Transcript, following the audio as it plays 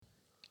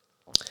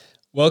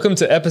Welcome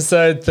to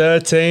episode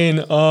 13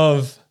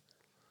 of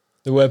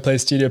the Wordplay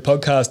Studio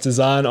podcast,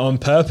 Design on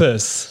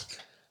Purpose.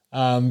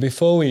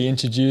 Before we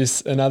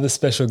introduce another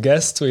special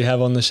guest we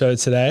have on the show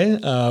today,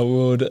 we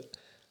would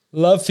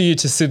love for you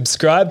to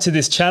subscribe to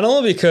this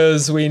channel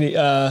because we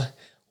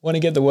want to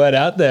get the word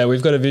out there.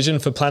 We've got a vision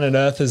for planet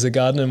Earth as a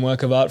garden and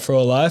work of art for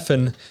all life,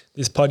 and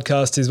this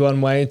podcast is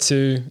one way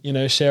to,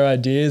 share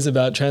ideas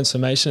about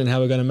transformation and how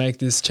we're going to make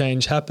this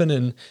change happen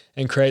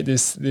and create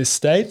this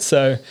state.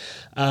 So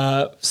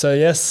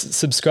yes,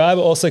 subscribe.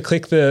 Also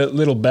click the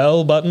little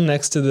bell button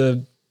next to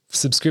the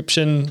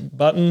subscription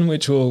button,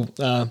 which will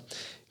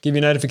give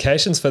you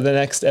notifications for the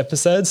next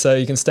episode so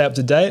you can stay up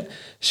to date.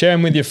 Share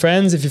them with your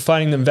friends if you're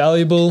finding them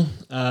valuable.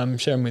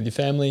 Share them with your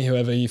family,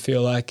 whoever you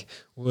feel like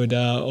would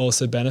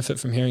also benefit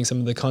from hearing some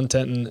of the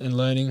content and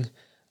learning,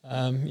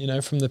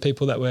 from the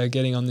people that we're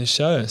getting on this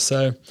show.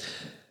 So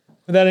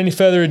without any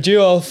further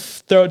ado, I'll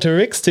throw it to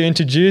Rix to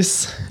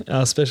introduce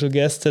our special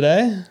guest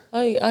today. Oh,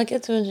 I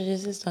get to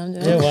introduce this time, do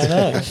I? Yeah, why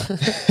not?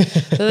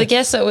 So the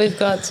guest that we've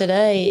got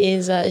today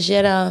is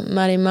Gerard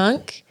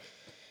Marimonk.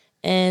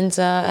 And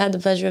I had the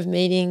pleasure of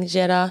meeting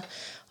Gerard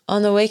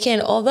on the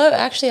weekend. Although,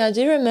 actually, I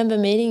do remember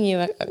meeting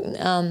you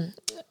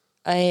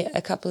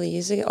a couple of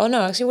years ago. Oh,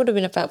 no, actually, it would have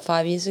been about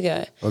 5 years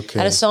ago. Okay.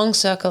 At a song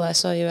circle. I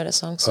saw you at a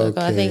song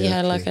circle. I think you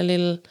had like okay. a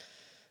little...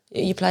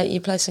 You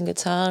play some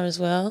guitar as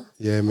well.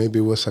 Yeah, maybe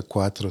it was a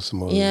cuatro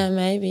small. Yeah,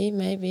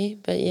 maybe.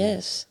 But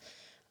yes.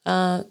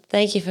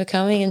 Thank you for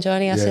coming and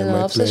joining us Yeah, in the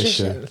my Lobster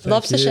pleasure.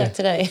 Lobster you. Shack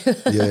today.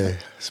 Yeah,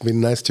 it's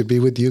been nice to be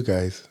with you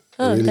guys.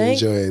 Oh, I really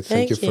thank- enjoy it.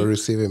 Thank you thank for you.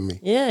 receiving me.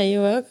 Yeah,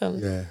 you're welcome.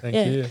 Yeah. Thank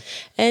you.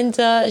 And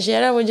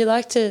Gerard, would you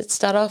like to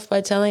start off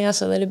by telling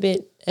us a little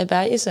bit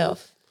about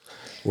yourself?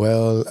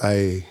 Well,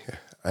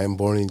 I'm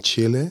born in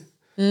Chile,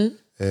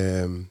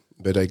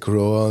 but I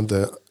grew on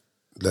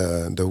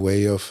the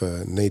way of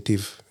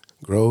native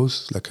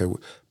grows. Like I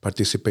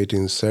participate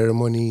in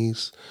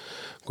ceremonies,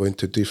 going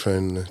to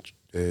different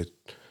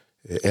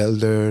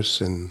elders,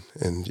 and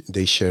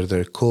they share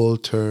their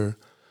culture.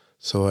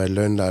 So I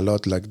learned a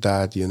lot like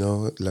that,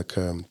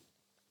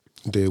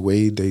 the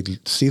way they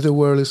see the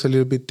world is a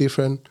little bit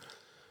different.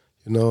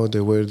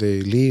 The way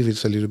they live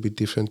is a little bit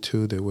different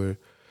too.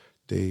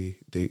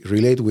 They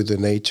relate with the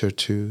nature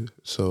too.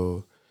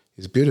 So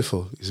it's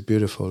beautiful.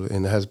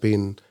 And it has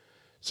been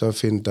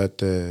something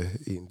that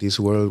in this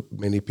world,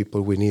 many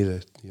people, we need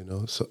it,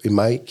 So in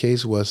my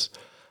case was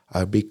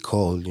a big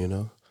call,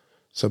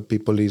 Some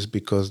people is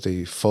because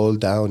they fall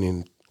down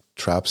in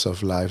traps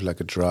of life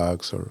like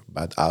drugs or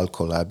bad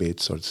alcohol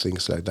habits or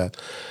things like that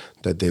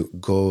they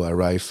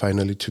arrive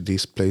finally to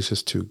these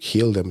places to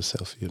heal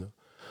themselves,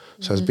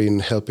 So it's been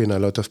helping a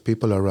lot of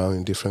people around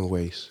in different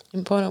ways.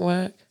 Important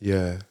work.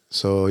 Yeah.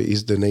 So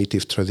it's the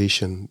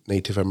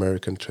Native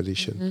American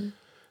tradition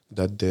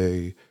that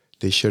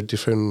they share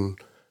different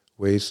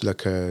ways,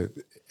 like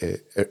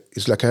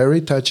it's like a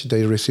heritage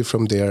they receive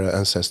from their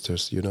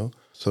ancestors,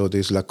 So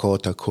there's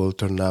Lakota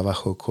culture,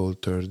 Navajo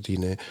culture,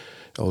 Diné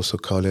also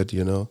call it,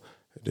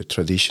 the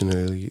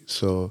traditionally.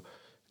 So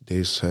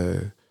there's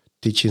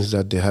teachings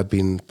that they have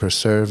been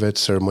preserved,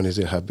 ceremonies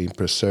that have been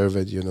preserved,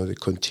 the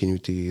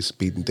continuity is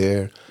been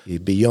there.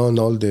 Beyond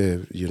all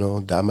the,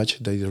 damage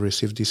that they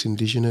receive these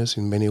indigenous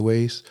in many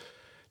ways,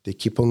 they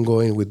keep on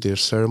going with their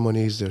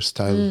ceremonies, their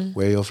style,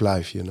 way of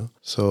life,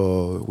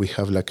 So we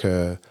have like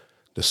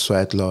the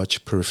sweat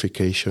lodge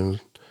purification.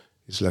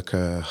 It's like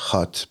a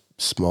hot,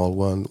 small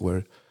one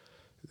where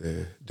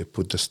they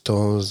put the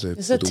stones, they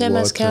Is put it the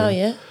water. Temazcal,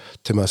 yeah?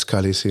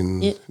 Temazcal is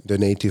in the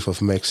native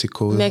of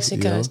Mexico.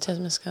 Mexico is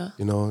Temazcal.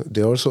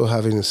 They also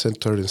have in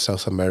center in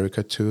South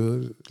America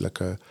too,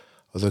 like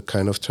other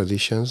kind of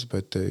traditions,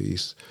 but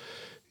is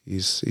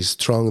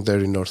strong there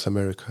in North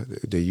America.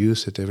 They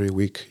use it every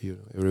week,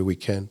 every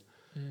weekend,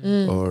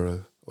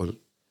 or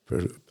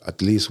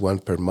at least one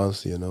per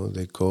month.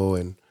 They go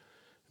and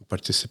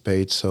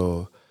participate.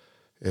 So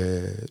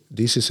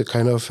this is a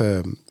kind of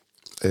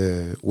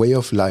way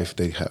of life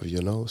they have,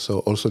 So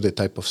also the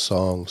type of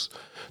songs,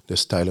 the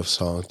style of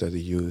songs that they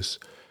use,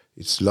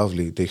 it's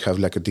lovely. They have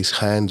like this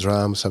hand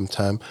drum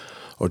sometime,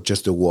 or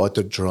just the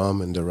water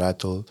drum and the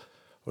rattle,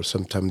 or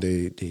sometimes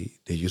they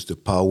use the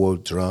power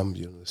drum,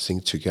 sing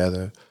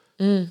together,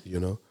 and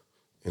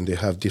they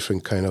have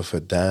different kind of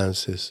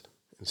dances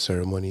and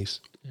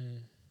ceremonies.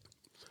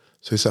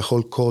 So it's a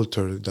whole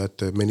culture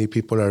that many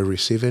people are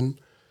receiving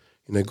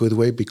in a good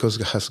way because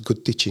it has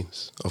good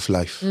teachings of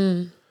life.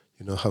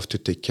 How to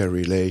take care of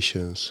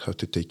relations, how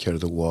to take care of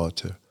the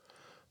water,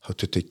 how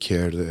to take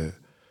care of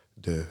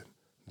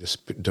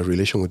the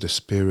relation with the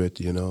spirit,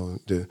 beyond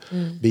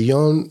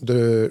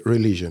the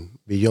religion,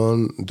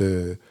 beyond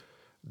the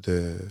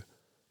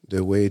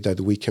way that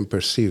we can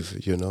perceive,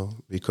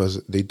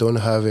 because they don't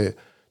have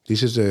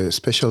this is the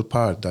special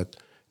part that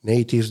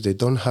natives, they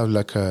don't have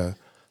like a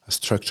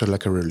structure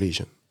like a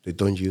religion. They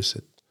don't use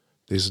it.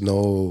 There's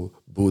no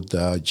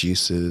Buddha,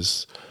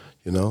 Jesus,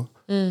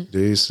 There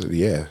is,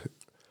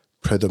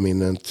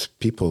 predominant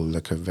people,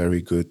 like a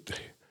very good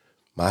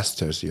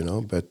masters,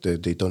 but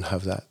they don't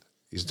have that.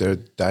 It's there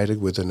direct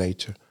with the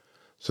nature.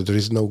 So there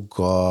is no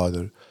God,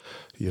 or,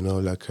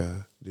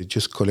 they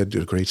just call it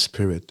the Great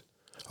Spirit.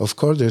 Of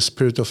course, there's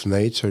spirit of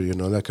nature,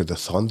 like the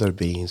thunder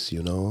beings,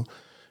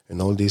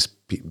 and all these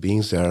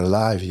beings that are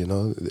alive,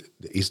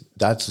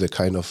 that's the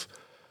kind of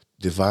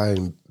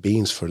divine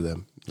beings for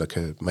them, like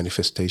a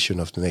manifestation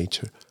of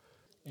nature.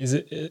 Is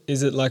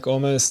it like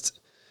almost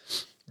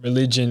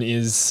religion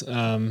is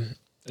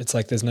it's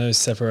like there's no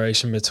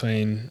separation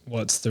between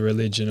what's the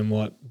religion and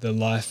what the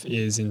life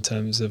is, in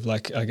terms of,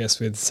 like, I guess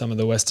with some of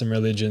the Western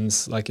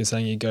religions, like you're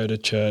saying, you go to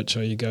church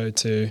or you go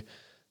to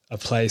a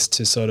place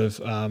to sort of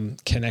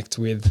connect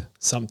with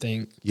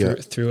something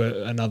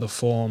through another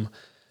form.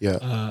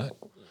 Yeah.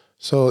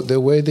 So the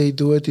way they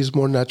do it is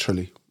more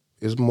naturally.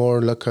 It's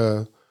more like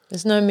a...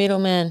 There's no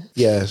middleman.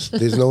 Yes,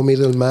 there's no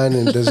middleman,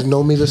 and there's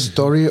no middle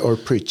story or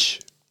preach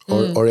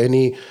or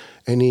any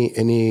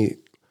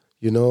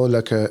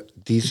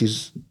this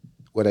is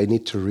what I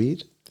need to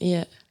read.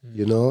 Yeah.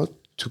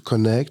 To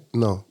connect.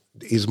 No,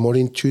 it's more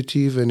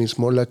intuitive, and it's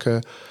more like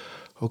a,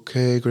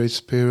 okay, Great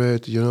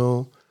Spirit,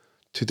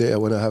 today I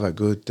want to have a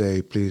good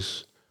day,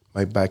 please.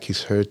 My back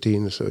is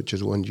hurting, so I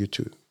just want I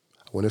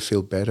want to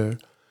feel better.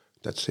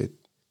 That's it.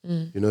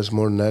 It's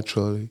more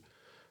natural.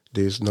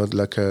 There's not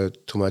like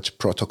too much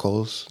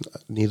protocols,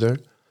 neither,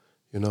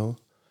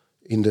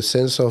 in the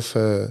sense of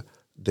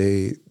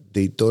they're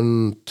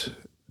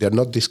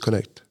not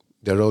disconnected.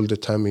 They're all the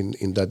time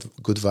in that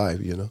good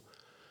vibe,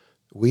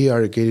 We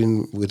are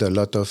getting with a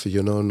lot of,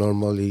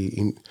 normally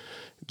in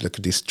like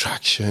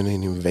distraction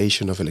and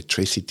invasion of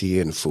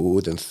electricity and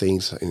food and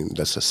things in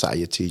the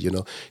society,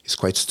 is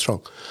quite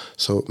strong.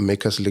 So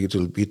make us a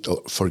little bit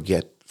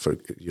forget,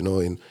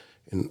 and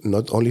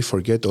not only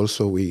forget,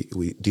 also we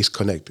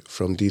disconnect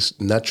from this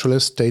natural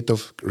state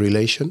of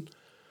relation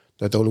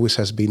that always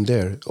has been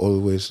there,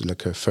 always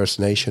like a First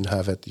Nation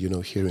have it,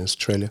 here in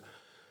Australia,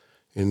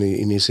 and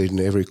it's in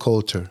every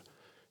culture.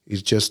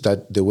 It's just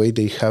that the way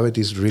they have it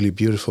is really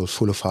beautiful,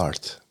 full of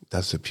art.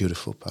 That's the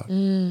beautiful part.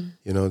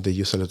 They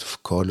use a lot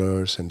of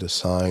colors and the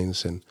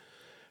signs, and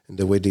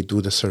the way they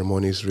do the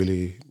ceremony is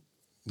really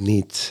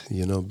neat,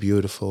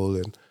 beautiful,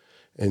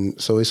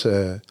 and so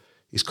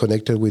it's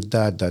connected with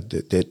that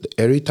the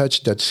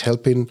heritage that's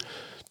helping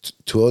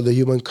to all the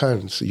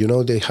humankind.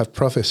 They have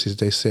prophecies.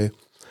 They say,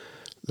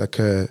 like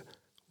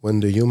when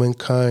the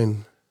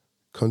humankind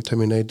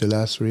contaminate the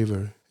last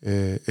river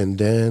and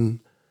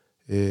then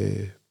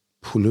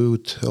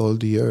pollute all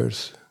the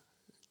earth,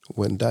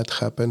 when that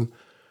happen,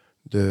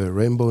 the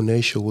Rainbow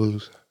Nation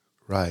will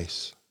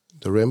rise.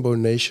 The Rainbow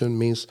Nation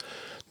means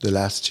the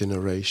last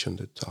generation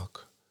that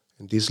talk,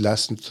 and this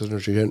last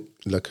generation,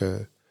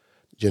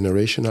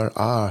 generation are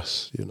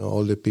ours.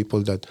 All the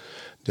people that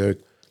they're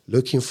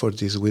looking for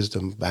this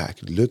wisdom back,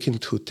 looking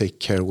to take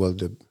care of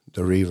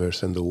the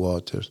rivers and the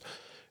waters,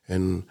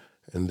 and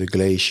the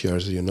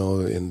glaciers,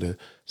 and the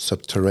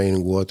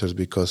subterranean waters,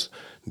 because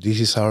this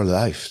is our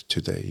life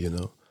today,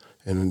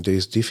 And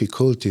there's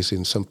difficulties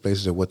in some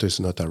places, the water is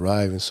not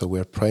arriving, so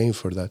we're praying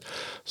for that.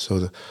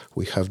 So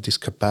we have this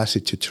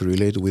capacity to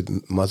relate with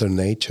Mother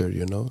Nature,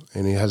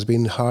 And it has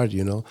been hard,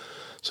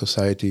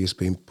 Society has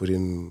been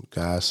putting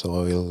gas,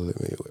 oil,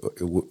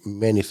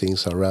 many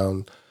things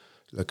around,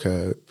 like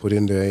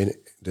putting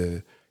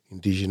the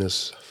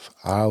indigenous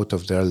out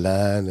of their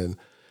land, and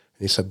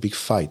it's a big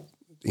fight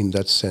in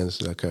that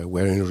sense. Like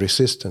we're in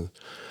resistance,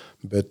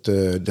 but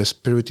the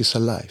spirit is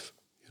alive,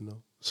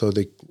 So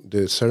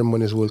the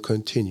ceremonies will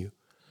continue,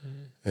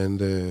 and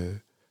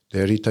the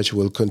heritage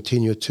will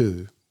continue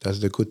too. That's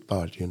the good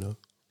part,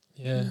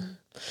 Yeah.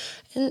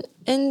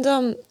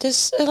 And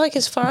just like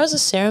as far as the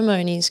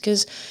ceremonies,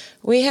 because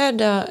we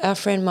had our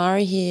friend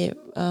Mari here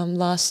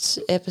last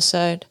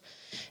episode,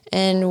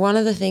 and one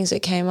of the things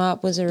that came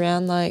up was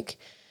around, like,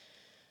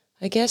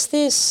 I guess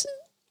this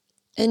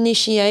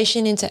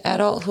initiation into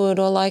adulthood,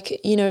 or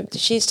like,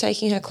 she's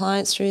taking her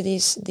clients through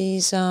these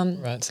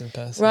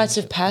rites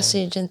of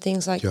passage and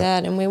things like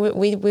that. And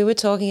we were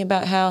talking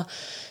about how,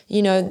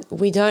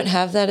 we don't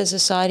have that as a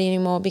society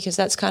anymore, because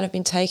that's kind of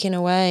been taken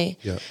away.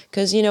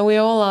 Because, we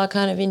all are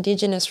kind of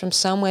indigenous from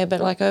somewhere, but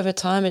like over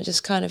time it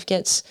just kind of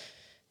gets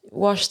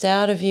washed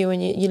out of you,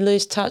 and you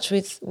lose touch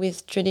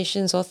with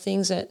traditions or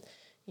things that,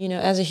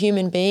 as a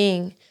human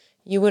being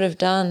you would have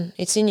done.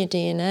 It's in your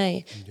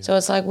DNA. So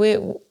it's like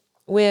we're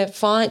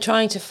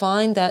trying to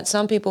find that.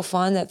 Some people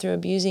find that through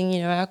abusing,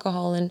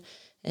 alcohol and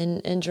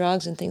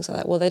drugs and things like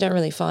that. Well, they don't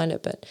really find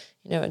it, but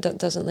it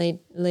doesn't lead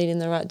in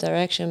the right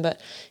direction.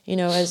 But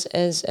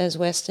as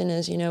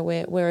Westerners,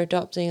 we're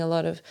adopting a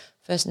lot of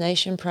First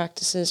Nation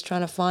practices,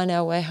 trying to find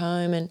our way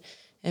home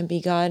and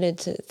be guided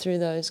through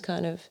those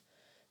kind of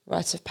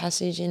rites of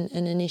passage and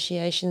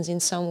initiations in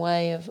some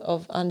way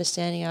of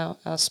understanding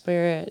our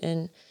spirit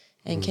and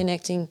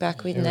connecting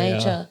back with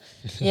nature.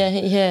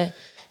 Yeah.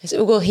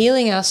 We're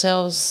healing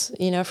ourselves,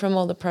 from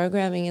all the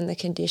programming and the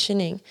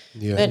conditioning.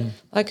 But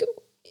like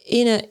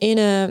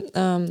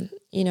in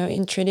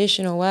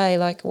traditional way,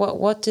 like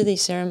what do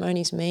these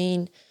ceremonies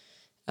mean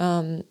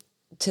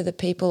to the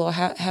people, or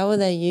how are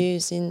they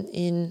used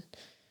in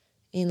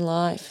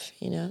life?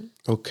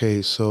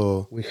 Okay,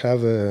 so we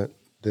have the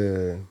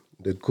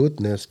the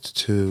goodness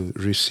to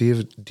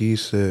receive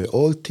these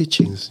old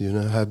teachings,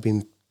 have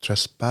been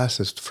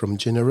trespassed from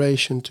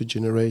generation to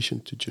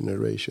generation to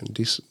generation.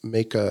 This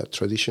make a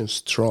tradition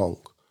strong,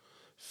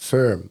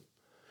 firm,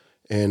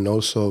 and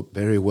also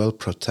very well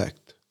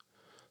protected.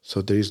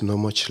 So there is no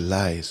much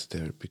lies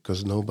there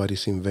because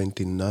nobody's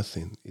inventing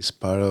nothing. It's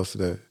part of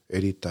the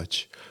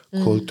heritage,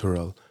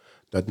 cultural,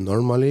 that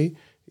normally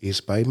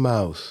is by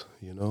mouth,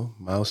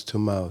 mouth to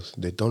mouth.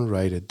 They don't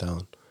write it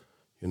down,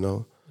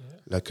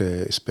 like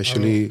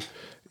especially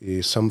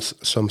some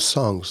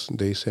songs.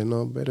 They say,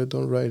 no, better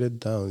don't write it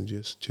down.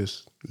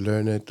 Just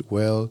learn it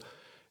well,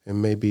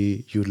 and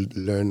maybe you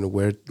learn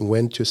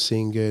when to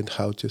sing it,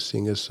 how to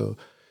sing it, so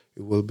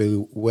it will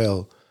be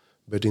well.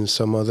 But in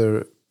some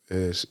other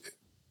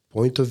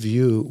point of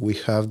view, we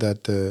have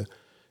that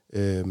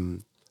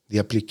the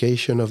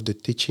application of the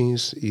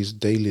teachings is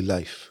daily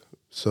life.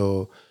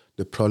 So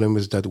the problem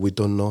is that we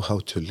don't know how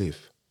to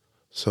live.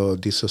 So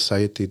this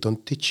society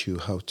don't teach you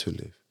how to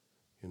live,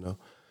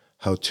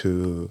 how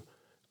to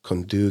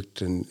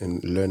conduct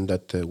and learn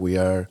that we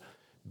are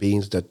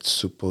beings that's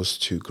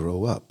supposed to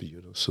grow up,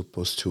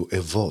 supposed to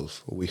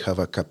evolve. We have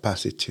a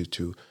capacity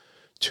to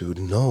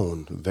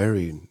know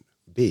very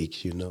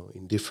big,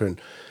 in different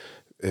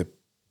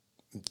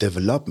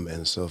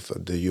developments of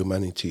the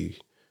humanity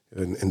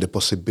and the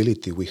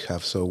possibility we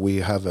have. So we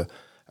have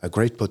a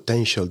great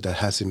potential that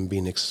hasn't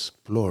been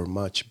explored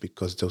much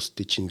because those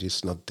teachings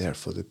is not there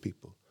for the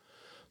people.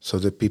 So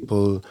the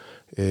people,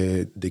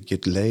 they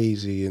get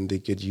lazy and they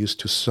get used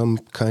to some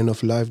kind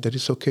of life that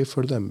is okay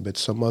for them. But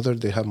some other,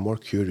 they have more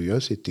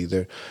curiosity.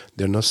 They're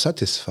not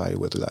satisfied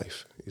with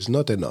life. It's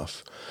not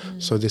enough.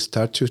 So they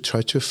start to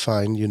try to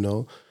find,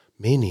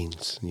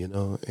 meanings,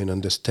 and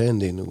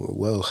understanding.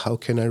 Well, how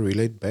can I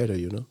relate better,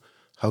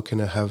 How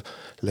can I have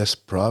less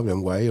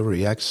problem? Why I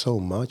react so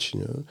much,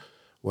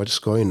 What's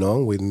going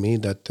on with me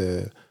that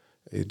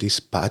this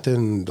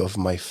pattern of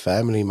my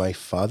family, my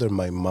father,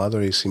 my mother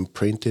is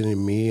imprinted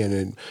in me,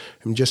 and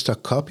I'm just a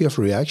copy of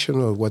reaction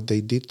of what they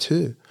did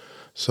too.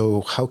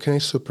 So how can I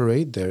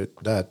separate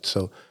that?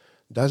 So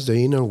that's the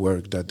inner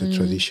work that the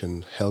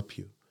tradition help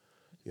you.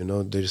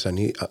 There's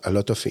a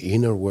lot of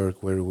inner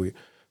work where we,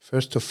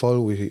 first of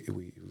all,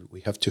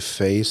 we have to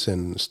face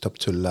and stop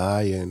to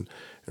lie and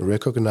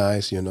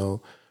recognize,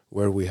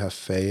 where we have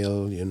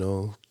failed,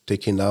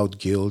 taking out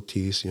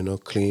guilties,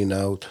 cleaning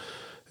out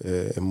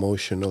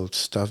emotional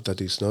stuff that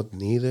is not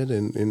needed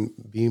and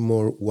be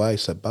more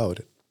wise about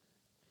it.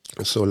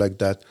 So like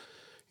that,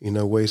 in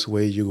a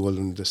way you will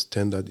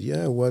understand that,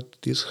 what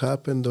this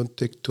happened, don't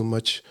take too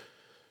much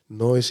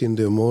noise in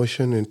the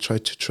emotion and try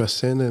to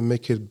transcend and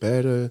make it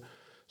better.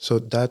 So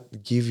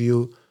that give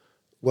you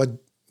what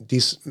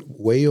this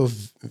way of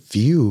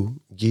view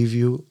give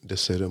you the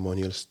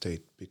ceremonial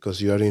state,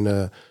 because you are in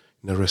a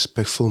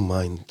respectful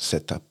mind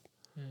setup.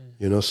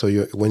 So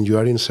when you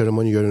are in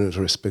ceremony, you're in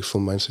a respectful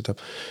mind setup.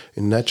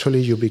 And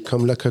naturally, you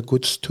become like a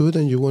good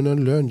student. You want to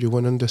learn. You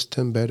want to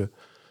understand better.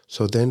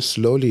 So then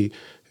slowly,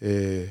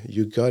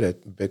 you got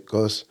it,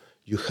 because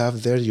you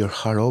have there your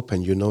heart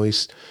open.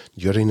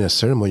 You're in a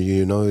ceremony.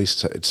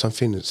 It's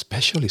something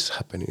special is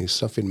happening. It's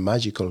something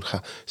magical,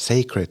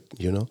 sacred,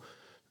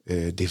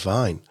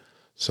 divine.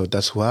 So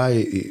that's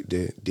why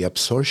the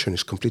absorption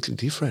is completely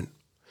different.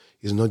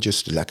 It's not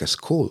just like a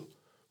school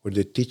where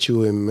they teach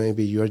you and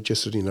maybe you are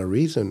just in a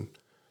reason.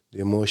 The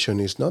emotion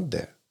is not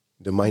there.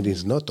 The mind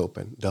is not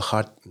open. The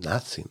heart,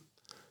 nothing.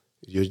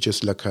 You're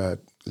just like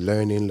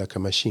learning like a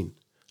machine,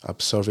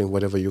 absorbing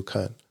whatever you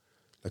can.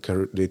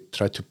 They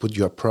try to put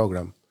you a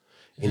program.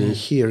 And in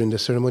here, in the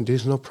ceremony, there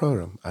is no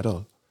program at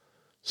all.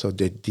 So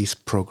they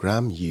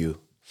disprogram you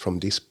from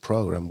this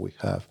program we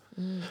have.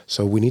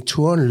 So we need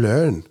to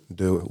unlearn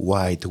the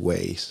wide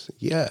ways.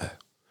 Yeah.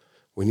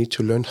 We need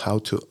to learn how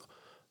to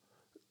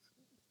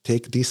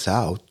take this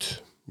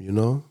out,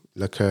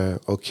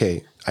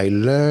 okay, I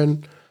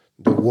learned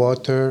the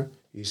water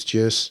is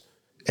just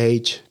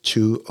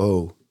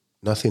H2O,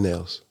 nothing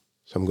else.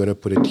 So I'm going to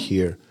put it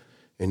here.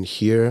 And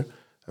here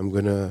I'm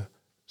going to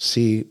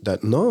see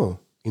that no,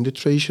 in the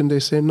tradition they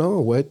say, no,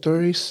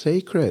 water is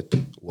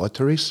sacred.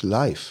 Water is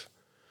life.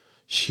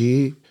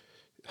 She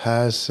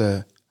has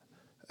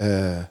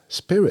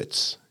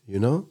spirits,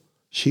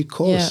 She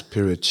calls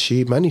spirits.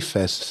 She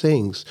manifests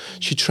things.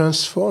 She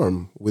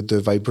transforms with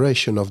the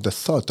vibration of the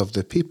thought of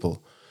the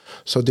people.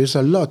 So there's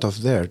a lot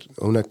of there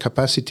on a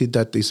capacity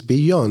that is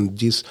beyond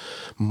this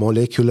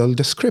molecular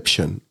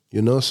description,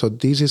 So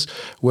this is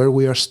where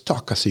we are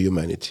stuck as a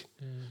humanity.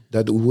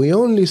 That we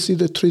only see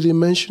the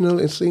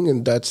three-dimensional thing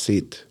and that's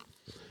it.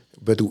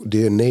 But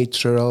the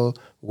natural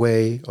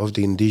way of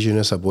the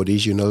indigenous,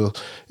 aboriginal,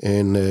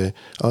 and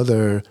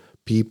other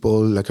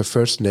people, like a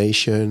First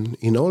Nation,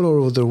 in all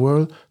over the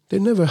world, they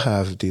never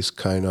have this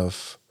kind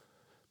of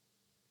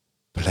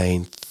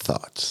plain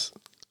thoughts,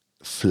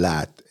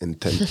 flat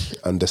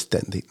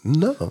understanding.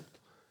 No.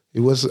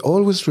 It was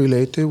always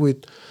related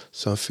with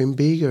something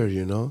bigger,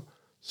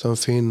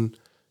 something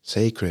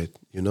sacred,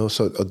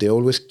 So they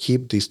always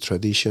keep these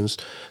traditions,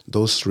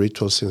 those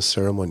rituals and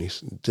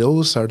ceremonies.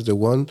 Those are the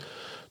ones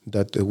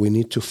that we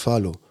need to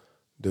follow.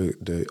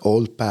 the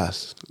old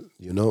path,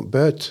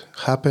 But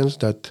happens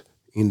that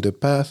in the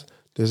path,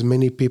 there's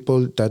many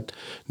people that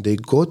they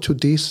go to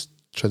these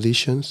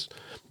traditions,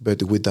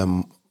 but with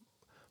a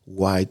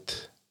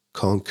white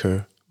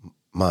conquer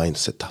mind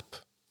set up.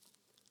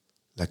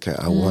 Like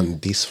I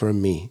want this for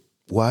me.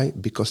 Why?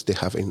 Because they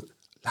haven't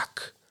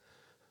lack.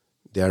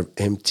 They are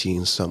empty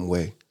in some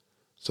way.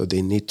 So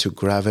they need to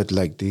grab it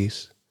like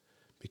this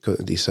because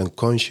it's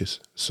unconscious.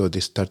 So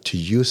they start to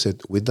use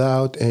it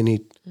without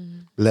any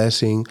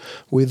blessing,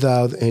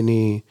 without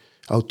any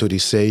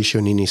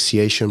authorization,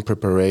 initiation,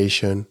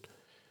 preparation,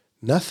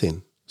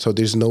 nothing. So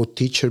there's no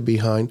teacher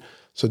behind.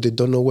 So they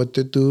don't know what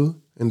to do,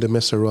 and they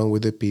mess around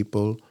with the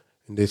people,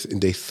 and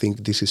they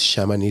think this is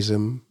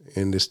shamanism,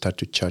 and they start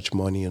to charge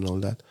money and all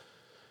that.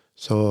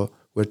 So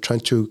we're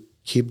trying to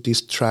keep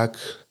this track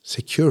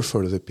secure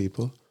for the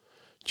people,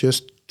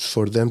 just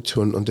for them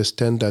to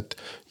understand that,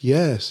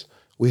 yes,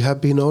 we have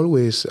been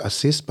always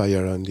assisted by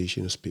our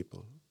indigenous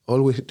people.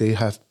 Always they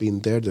have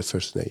been there, the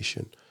First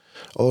Nation,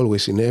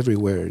 always in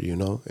everywhere,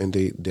 and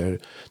they're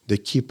the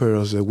keeper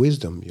of the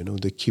wisdom,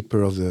 the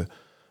keeper of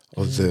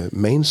the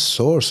main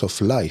source of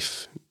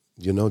life.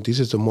 This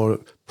is the more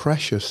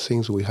precious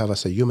things we have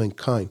as a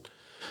humankind,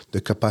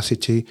 the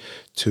capacity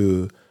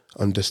to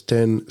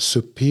understand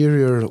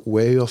superior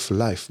way of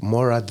life,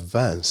 more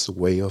advanced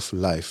way of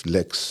life,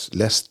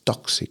 less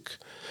toxic,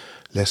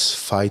 less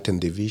fight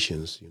and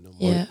divisions,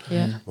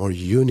 more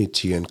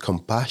unity and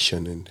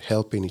compassion and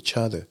helping each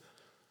other.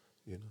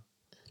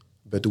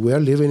 But we are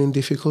living in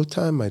difficult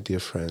time, my dear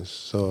friends.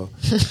 So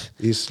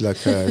it's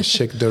like a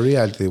shake the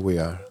reality we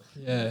are.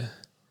 Yeah.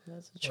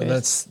 That's the truth.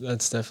 Well,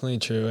 that's definitely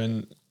true.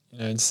 And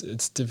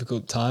it's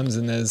difficult times,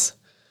 and there's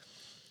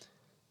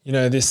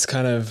this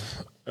kind of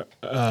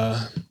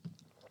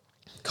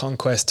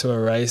conquest to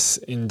erase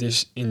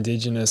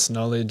indigenous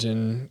knowledge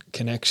and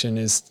connection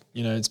is,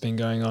 it's been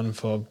going on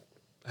for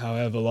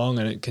however long,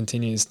 and it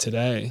continues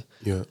today.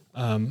 Yeah.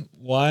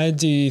 Why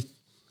do you,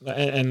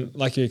 and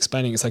like you're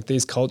explaining, it's like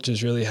these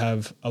cultures really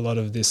have a lot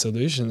of the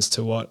solutions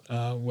to what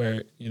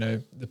we're,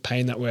 the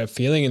pain that we're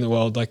feeling in the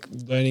world, like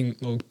learning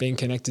or being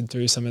connected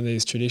through some of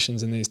these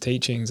traditions and these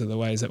teachings are the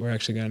ways that we're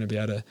actually going to be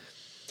able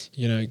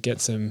to,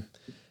 get some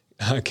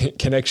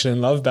connection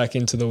and love back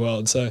into the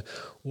world. So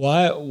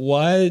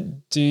why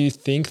do you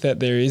think that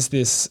there is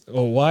this,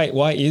 or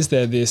why is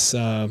there this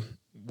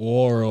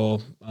war or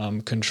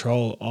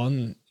control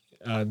on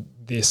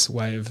this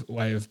way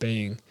of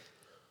being?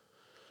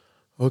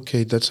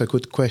 Okay, that's a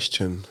good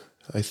question.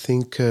 I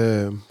think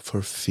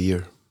for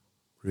fear,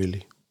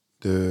 really.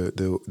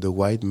 The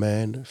white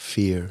man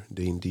fear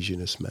the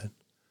indigenous man.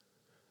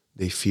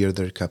 They fear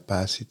their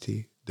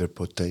capacity, their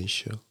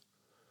potential,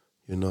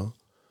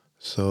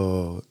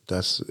 So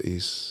that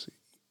is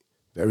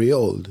very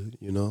old,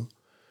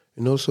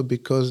 And also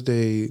because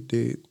they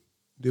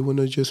want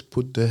to just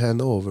put the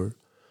hand over.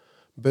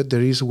 But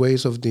there is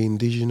ways of the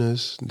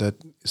indigenous that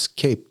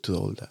escape to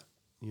all that,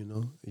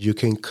 You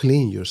can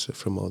clean yourself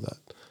from all that.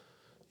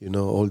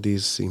 All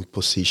these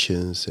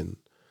impositions, and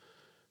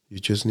you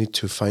just need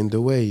to find a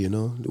way,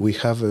 We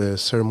have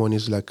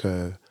ceremonies like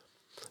a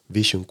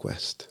vision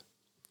quest,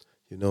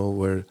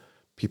 where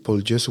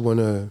people just want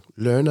to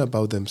learn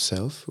about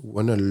themselves,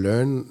 want to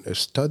learn,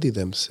 study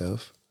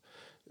themselves,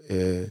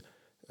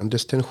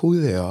 understand who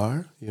they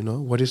are,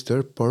 what is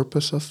their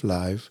purpose of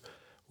life,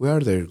 where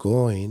they're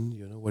going,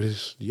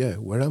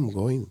 where I'm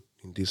going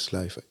in this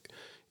life.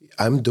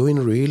 I'm doing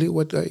really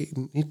what I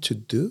need to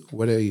do,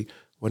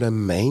 what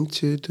I'm meant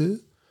to do,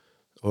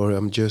 or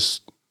I'm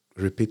just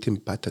repeating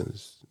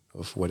patterns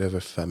of whatever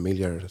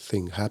familiar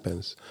thing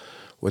happens,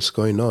 what's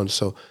going on.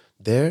 So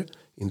there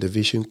in the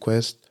Vision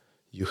Quest,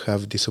 you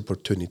have this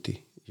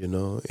opportunity,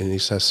 and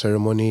it's a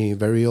ceremony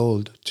very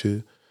old,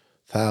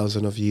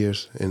 2,000 of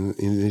years, and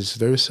it's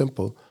very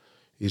simple.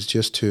 It's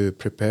just to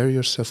prepare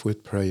yourself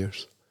with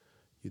prayers.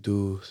 You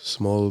do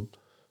small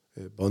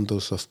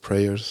bundles of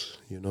prayers,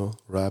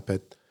 wrap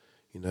it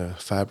in a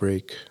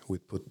fabric.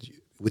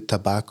 With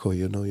tobacco,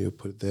 you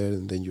put it there,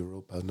 and then you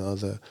rope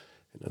another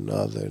and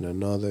another and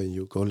another, and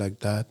you go like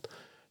that.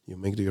 You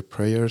make your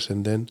prayers,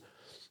 and then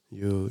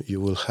you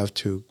will have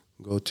to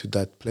go to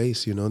that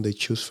place, they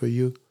choose for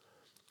you,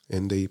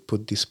 and they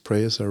put these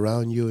prayers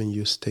around you, and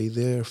you stay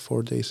there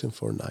 4 days and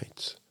 4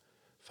 nights,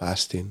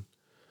 fasting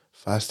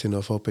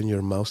of open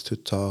your mouth to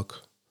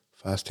talk,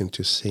 fasting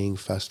to sing,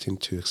 fasting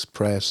to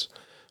express,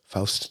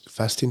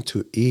 fasting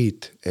to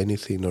eat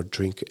anything or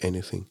drink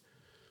anything.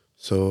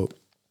 So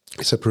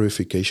it's a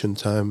purification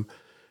time,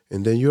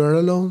 and then you are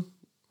alone,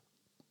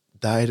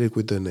 dieted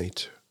with the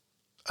nature,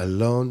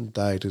 alone,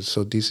 dieted.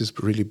 So this is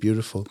really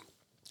beautiful,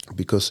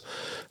 because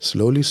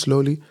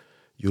slowly,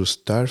 you'll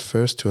start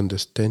first to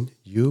understand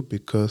you,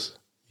 because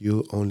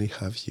you only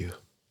have you,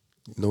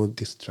 no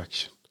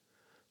distraction,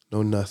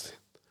 no nothing.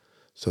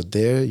 So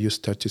there you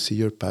start to see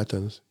your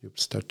patterns. You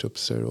start to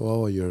observe,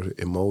 your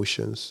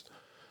emotions,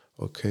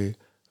 okay,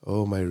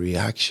 my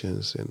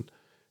reactions, and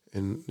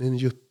then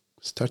you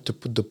start to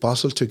put the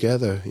puzzle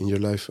together in your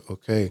life.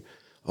 Okay,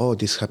 Oh,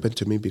 this happened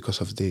to me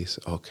because of this.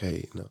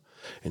 Okay,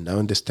 and now I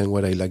understand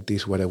what I like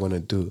this, what I want to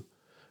do.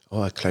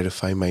 Oh, I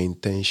clarify my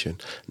intention.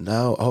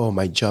 Now,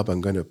 my job,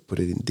 I'm going to put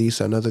it in this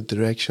another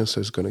direction,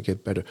 so it's going to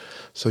get better.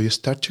 So you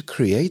start to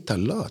create a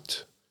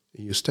lot.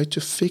 You start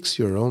to fix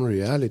your own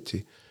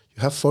reality.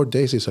 You have 4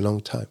 days, it's a long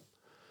time.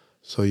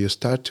 So you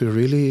start to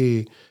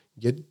really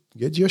get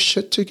your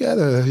shit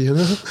together,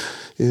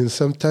 And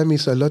sometimes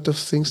it's a lot of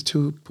things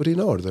to put in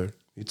order.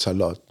 It's a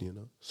lot,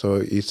 So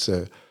it's,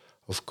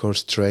 of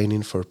course,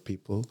 training for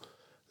people.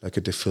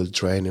 Like they feel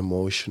drained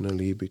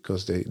emotionally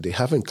because they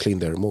haven't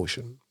cleaned their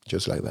emotion,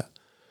 just like that.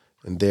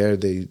 And there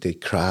they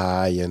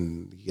cry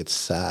and get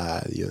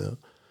sad,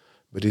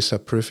 But it's a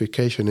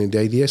purification. And the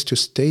idea is to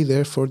stay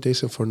there 4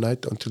 days and 4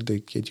 nights until they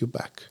get you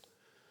back,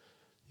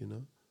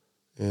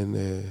 And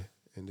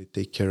they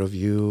take care of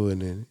you,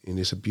 and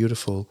it's a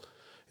beautiful.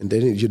 And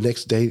then your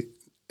next day,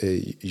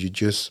 you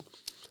just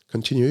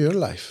continue your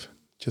life,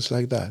 just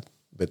like that.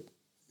 But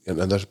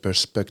another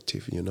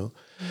perspective,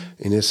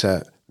 And it's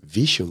a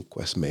vision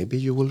quest. Maybe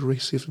you will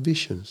receive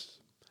visions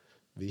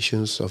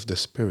of the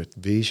spirit,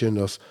 vision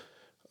of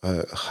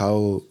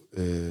how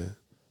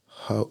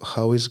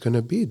it's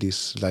gonna be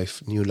this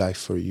life, new life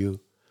for you,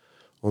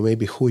 or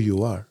maybe who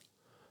you are.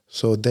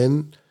 So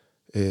then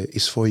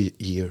it's 4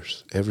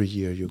 years. Every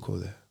year you go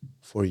there,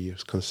 4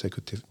 years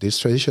consecutive. This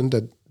tradition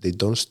that they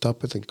don't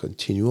stop it and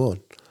continue on,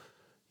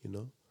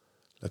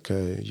 Like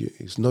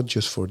it's not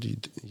just for the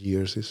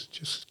years. It's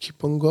just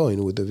keep on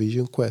going with the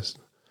vision quest,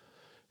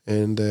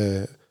 and.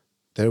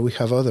 There we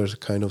have other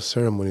kind of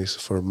ceremonies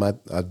for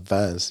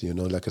advanced,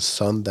 like a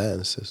sun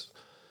dances,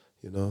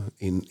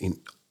 in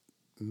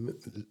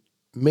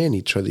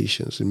many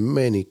traditions, in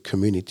many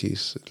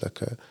communities,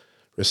 like a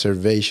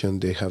reservation,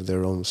 they have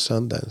their own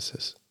sun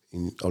dances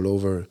all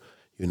over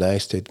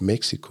United States,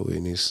 Mexico,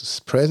 and it's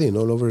spreading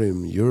all over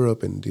in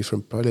Europe and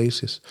different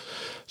places.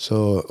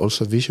 So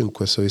also vision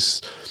quest. So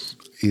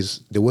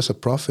there was a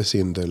prophecy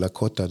in the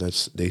Lakota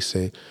that they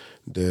say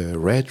the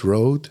red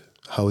road,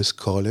 how it's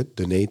called,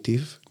 the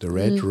native, the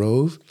red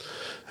road,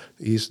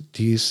 is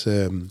this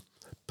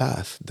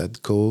path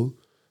that go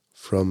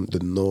from the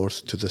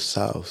north to the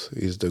south,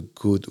 is the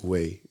good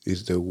way,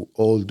 is the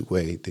old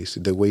way,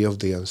 the way of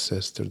the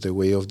ancestor, the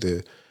way of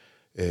the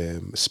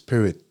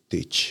spirit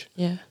teach.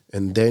 Yeah.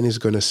 And then it's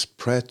going to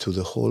spread to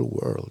the whole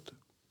world,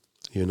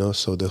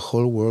 so the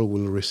whole world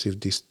will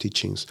receive these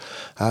teachings.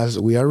 As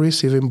we are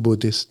receiving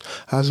Buddhists,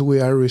 as we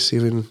are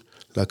receiving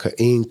like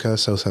Inca,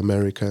 South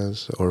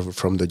Americans, or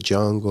from the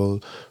jungle,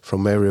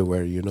 from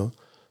everywhere,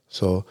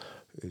 So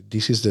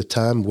this is the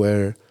time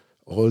where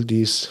all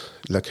these,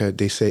 like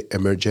they say,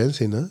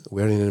 emergency,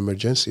 we're in an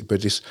emergency.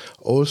 But it's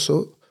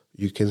also,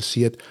 you can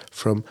see it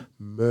from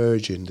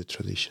merging the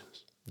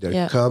traditions.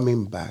 They're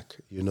coming back,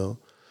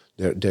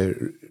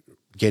 They're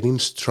getting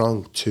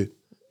strong too,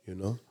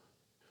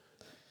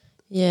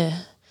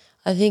 Yeah.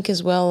 I think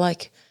as well,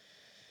 like,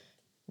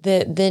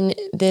 then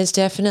there's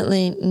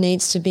definitely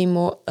needs to be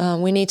more.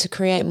 We need to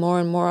create more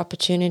and more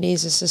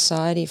opportunities as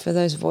society for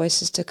those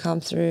voices to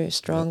come through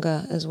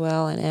stronger as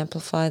well and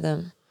amplify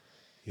them.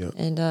 Yeah.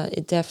 And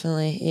it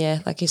definitely,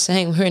 like you're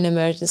saying, we're in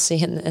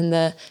emergency and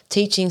the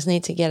teachings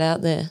need to get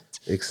out there.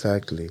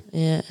 Exactly.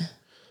 Yeah.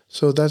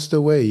 So that's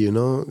the way,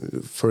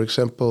 For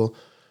example,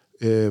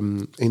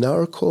 in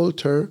our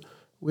culture,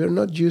 we are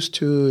not used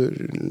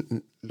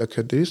to, like,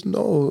 there is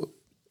no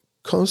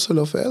council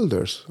of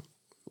elders.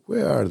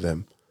 Where are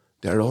them?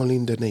 They are all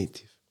in the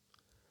native,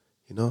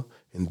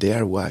 and they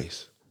are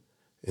wise,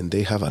 and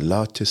they have a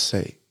lot to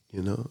say,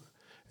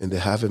 and they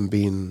haven't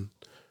been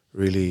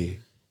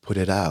really put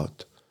it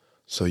out.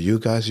 So you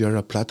guys, you're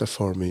a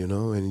platform,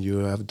 and you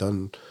have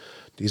done,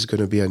 this is going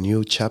to be a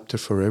new chapter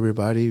for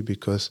everybody,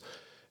 because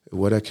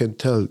what I can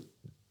tell,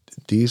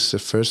 these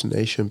First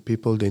Nation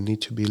people, they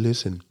need to be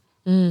listened,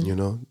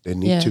 they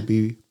need to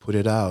be put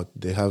it out.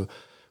 They have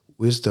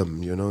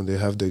wisdom, they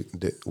have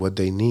the what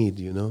they need,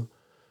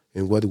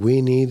 And what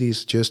we need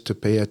is just to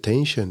pay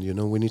attention,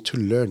 we need to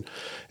learn.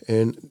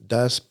 And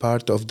that's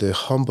part of the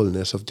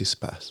humbleness of this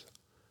path.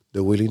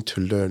 The willing to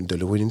learn,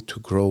 the willing to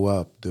grow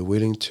up, the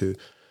willing to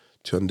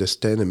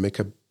understand and make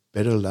a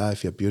better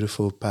life, a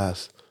beautiful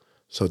path.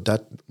 So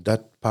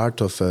that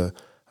part of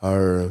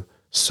our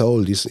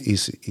soul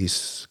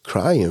is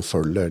crying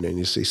for learning,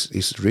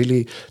 is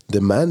really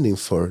demanding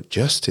for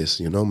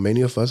justice.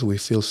 Many of us, we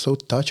feel so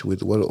touched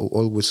with what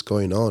always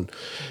going on,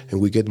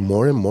 and we get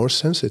more and more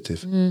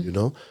sensitive,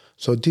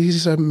 So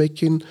these are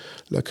making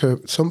like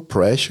some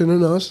pressure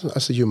on us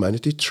as a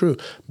humanity, true.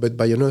 But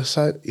by another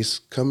side, it's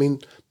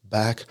coming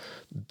back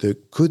the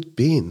good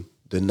being,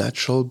 the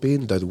natural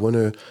being that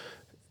wanna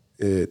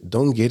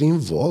don't get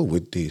involved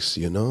with this,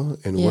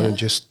 and wanna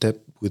just step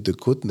with the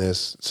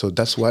goodness. So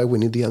that's why we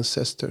need the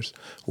ancestors.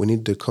 We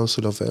need the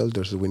council of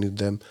elders. We need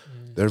them,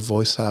 their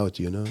voice out,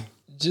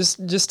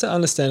 Just to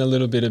understand a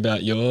little bit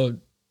about your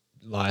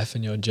life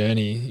and your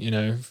journey,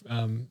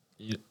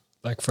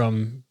 like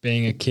from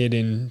being a kid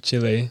in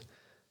Chile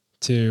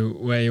to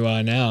where you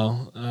are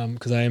now,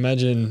 because I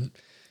imagine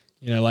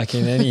you know, like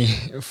in any,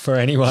 for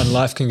anyone,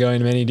 life can go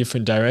in many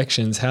different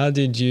directions. How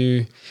did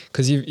you,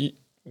 because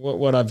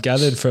what I've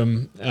gathered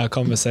from our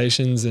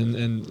conversations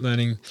and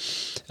learning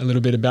a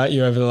little bit about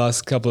you over the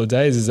last couple of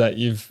days is that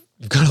you've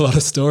got a lot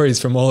of stories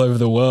from all over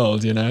the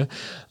world, you know,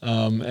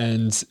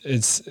 and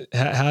it's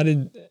how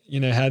did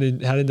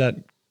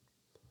that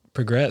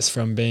progress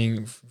from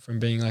being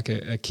like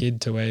a kid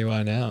to where you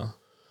are now?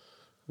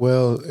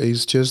 Well,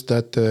 it's just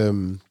that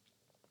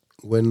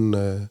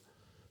when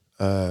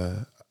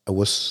I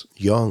was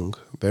young,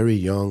 very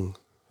young,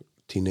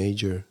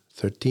 teenager,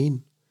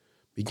 13,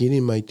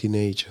 beginning my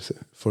teenage,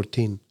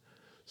 14,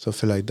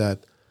 something like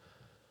that,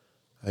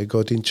 I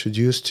got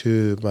introduced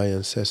to my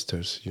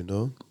ancestors, you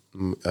know.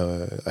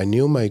 I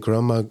knew my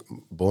grandma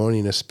born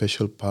in a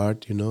special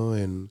part, you know,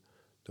 and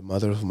the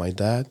mother of my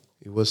dad.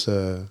 It was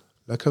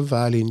like a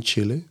valley in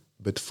Chile,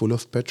 but full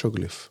of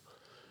petroglyph.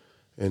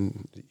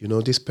 And, you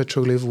know, these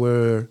petroglyphs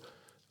were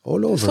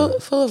all over.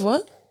 Full of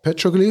what?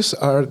 Petroglyphs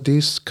are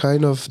these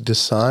kind of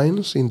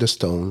designs in the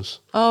stones.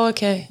 Oh,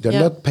 okay. They're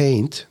not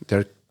paint,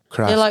 they're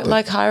crafted. They're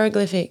like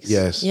hieroglyphics.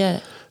 Yes.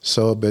 Yeah.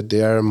 So, but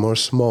they are more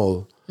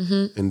small.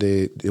 Mm-hmm. And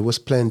there was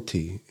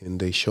plenty. And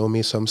they show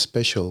me some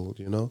special,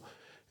 you know.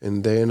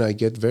 And then I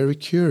get very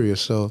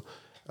curious. So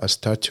I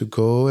start to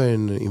go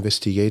and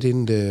investigate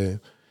in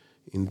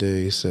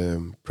this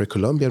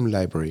Pre-Columbian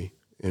library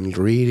and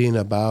reading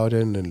about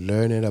it and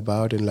learning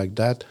about it like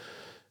that.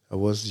 I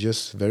was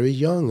just very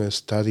young, a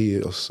study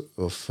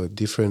of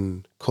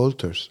different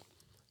cultures.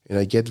 And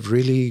I get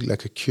really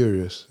like a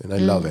curious, and I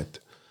love it.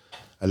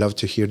 I love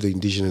to hear the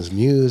indigenous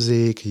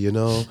music, you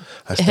know.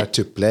 I start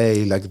to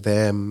play like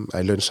them.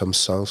 I learned some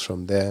songs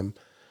from them.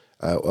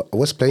 I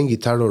was playing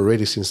guitar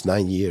already since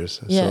 9 years.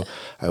 Yeah.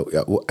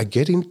 So I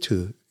get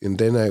into, and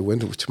then I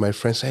went to my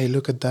friends, hey,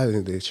 look at that.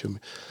 And they showed me,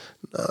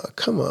 no,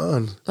 come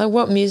on. Like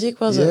what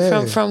music was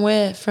it? From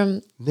where?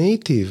 From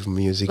native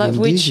music, like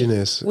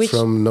indigenous, which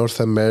from North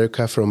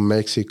America, from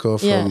Mexico,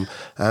 from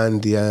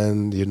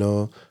Andean, you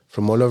know,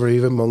 from all over,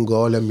 even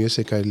Mongolian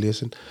music I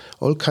listened.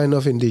 All kind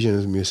of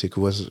indigenous music,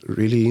 was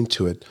really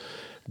into it.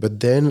 But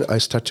then I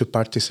start to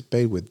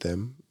participate with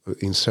them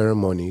in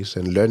ceremonies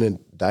and learning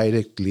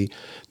directly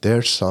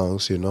their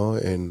songs, you know,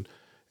 and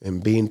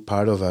being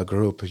part of a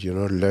group, you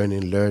know,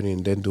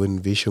 learning, then doing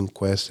vision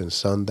quests and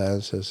sun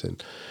dances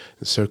and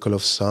circle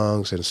of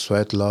songs and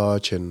sweat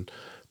lodge and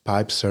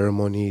pipe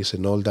ceremonies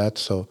and all that.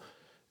 So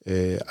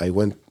I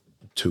went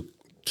to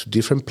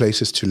different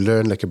places to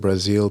learn, like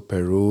Brazil,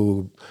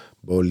 Peru,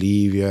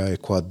 Bolivia,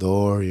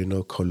 Ecuador, you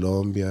know,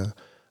 Colombia,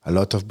 a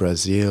lot of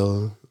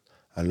Brazil,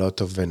 a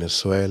lot of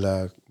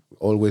Venezuela,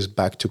 always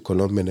back to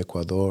Colombia and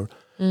Ecuador.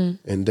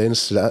 And then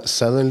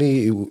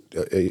suddenly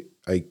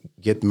I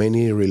get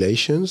many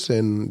relations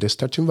and they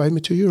start to invite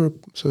me to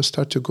Europe. So I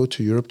start to go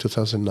to Europe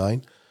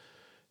 2009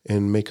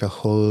 and make a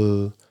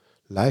whole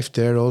life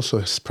there,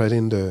 also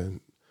spreading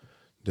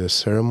the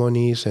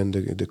ceremonies and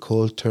the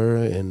culture.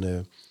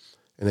 And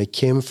I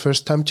came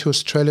first time to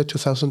Australia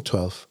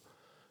 2012,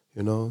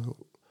 you know,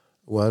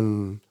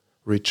 one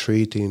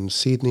retreat in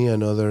Sydney,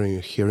 another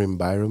here in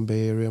Byron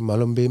Bay area,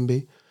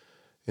 Mullumbimby,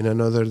 and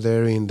another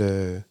there in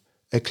the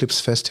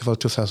Eclipse Festival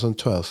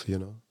 2012, you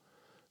know.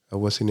 I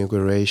was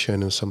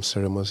inauguration and some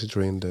ceremonies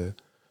during the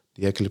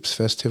Eclipse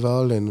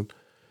Festival and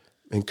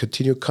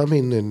continue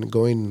coming and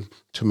going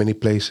to many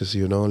places,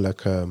 you know,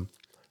 like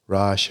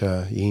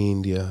Russia,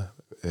 India,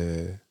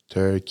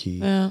 Turkey.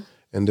 Yeah.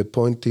 And the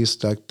point is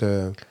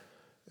that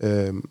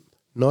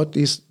not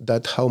is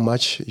that how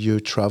much you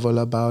travel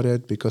about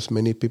it, because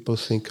many people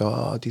think,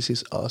 oh, this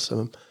is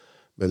awesome.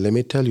 But let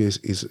me tell you,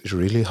 it's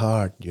really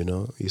hard, you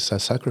know. It's a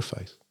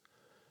sacrifice.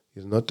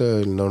 It's not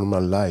a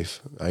normal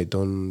life. I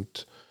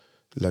don't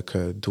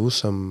do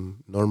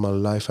some normal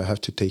life. I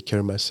have to take care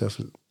of myself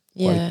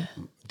quite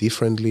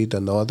differently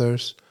than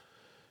others.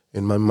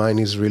 And my mind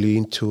is really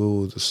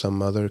into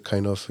some other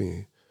kind of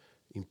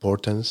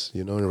importance,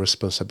 you know, and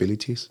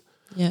responsibilities.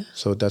 Yeah.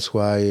 So that's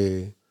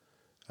why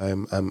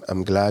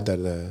I'm glad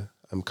that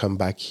I'm come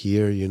back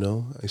here, you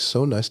know. It's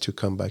so nice to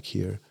come back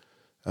here.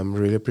 I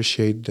really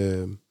appreciate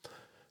the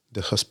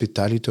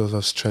hospitality of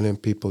Australian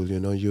people, you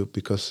know,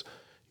 because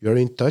you're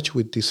in touch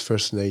with this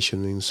First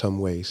Nation in some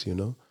ways, you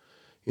know.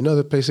 In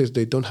other places,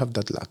 they don't have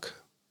that luck.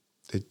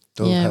 They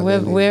don't have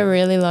we're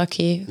really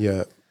lucky.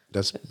 Yeah,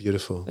 that's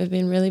beautiful. We've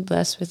been really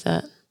blessed with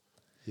that.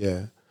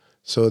 Yeah.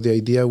 So the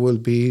idea will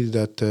be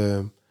that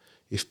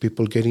if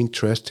people get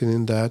interested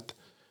in that,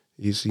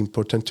 it's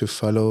important to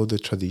follow the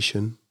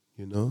tradition,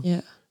 you know,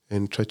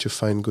 and try to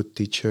find good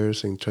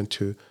teachers and try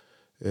to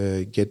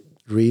get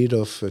rid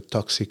of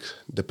toxic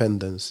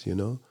dependence, you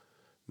know.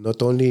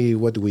 Not only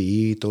what we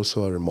eat,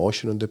 also our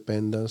emotional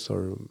dependence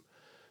or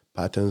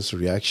patterns,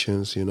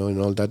 reactions, you know, and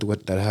all that,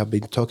 what that I have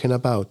been talking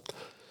about.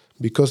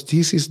 Because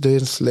this is the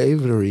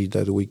slavery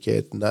that we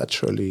get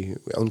naturally,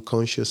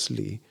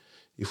 unconsciously,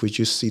 if we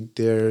just sit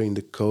there in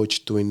the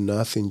couch doing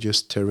nothing,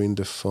 just staring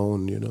the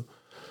phone, you know.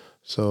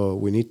 So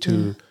we need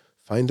to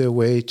find a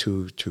way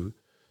to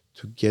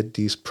get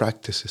these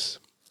practices.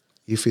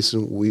 If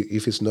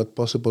it's not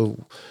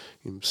possible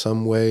in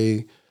some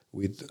way,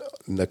 with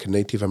like a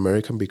Native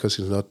American because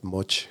it's not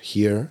much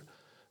here.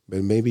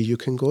 But maybe you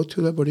can go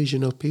to the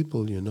Aboriginal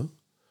people, you know.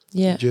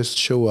 Yeah. Just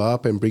show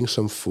up and bring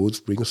some food,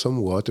 bring some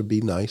water,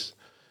 be nice,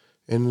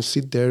 and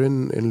sit there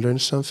and learn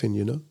something,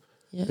 you know.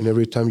 Yeah. And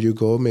every time you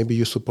go, maybe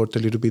you support a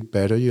little bit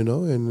better, you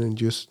know, and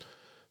just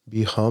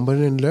be humble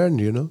and learn,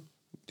 you know.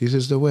 This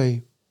is the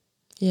way.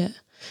 Yeah.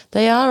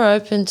 They are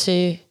open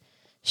to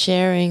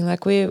sharing.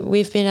 Like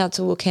we've been out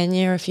to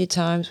Wilkenya a few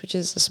times, which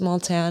is a small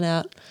town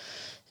out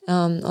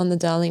on the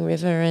Darling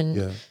River, and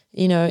Yeah.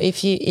 you know,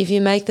 if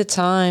you make the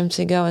time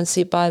to go and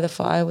sit by the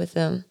fire with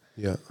them,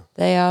 Yeah.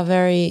 they are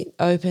very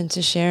open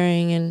to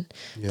sharing, and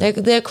Yeah.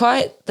 they're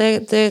quite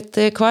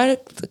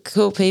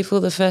cool people.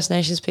 The First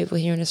Nations people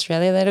here in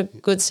Australia, they had a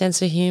good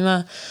sense of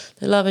humour.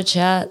 They love a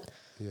chat,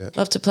 Yeah.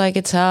 love to play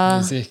guitar,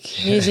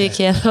 Music.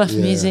 yeah, they love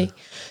Yeah. music.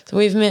 So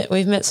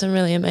we've met some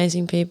really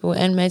amazing people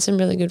and made some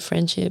really good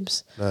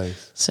friendships.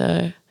 Nice.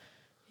 So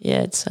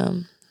yeah,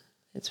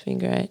 it's been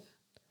great.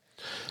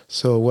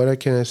 So what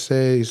can I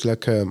say is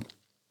like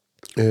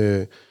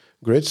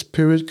Great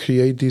Spirit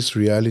create this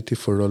reality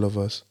for all of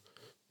us.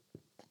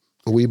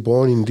 We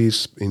born in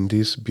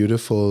this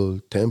beautiful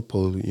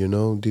temple, you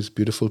know, this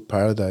beautiful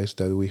paradise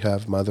that we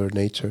have, Mother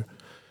Nature,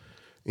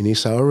 and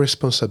it's our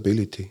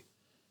responsibility,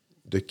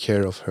 the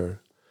care of her.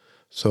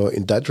 So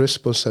in that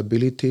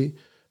responsibility,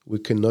 we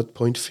cannot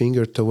point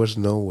finger towards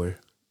nowhere,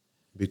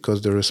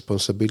 because the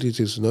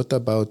responsibility is not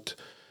about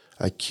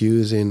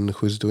accusing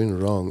who's doing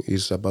wrong.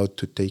 It's about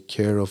to take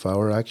care of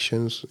our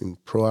actions and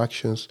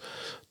pro-actions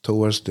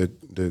towards the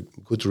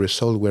good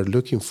result we're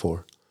looking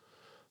for.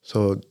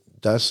 So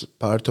that's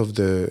part of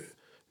the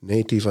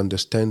native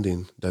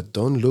understanding, that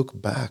don't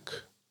look back,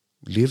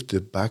 leave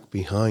the back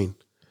behind.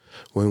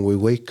 When we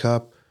wake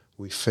up,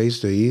 we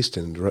face the east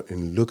and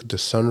look at the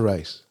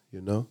sunrise,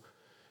 you know.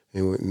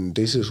 And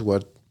this is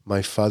what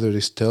my father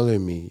is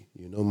telling me,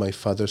 you know, my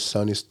father's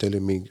son is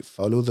telling me,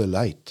 follow the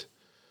light,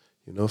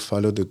 you know,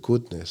 follow the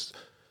goodness.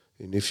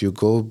 And if you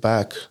go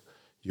back,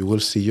 you will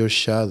see your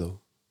shadow.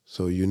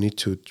 So you need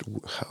to,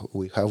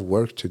 we have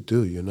work to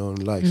do, you know,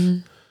 in life.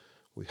 Mm-hmm.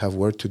 We have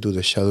work to do.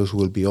 The shadows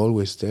will be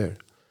always there.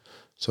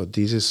 So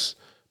this is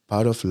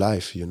part of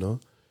life, you know.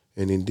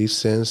 And in this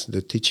sense,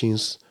 the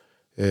teachings,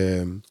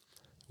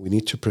 we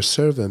need to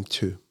preserve them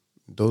too.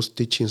 Those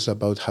teachings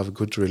about have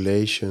good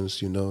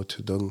relations, you know,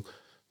 to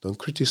don't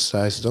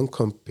criticize, don't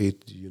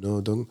compete, you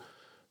know,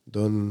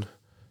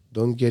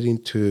 don't get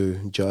into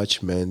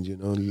judgment, you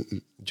know.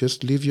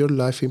 Just live your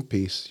life in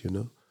peace, you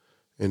know,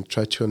 and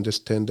try to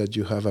understand that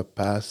you have a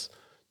path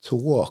to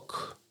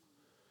walk.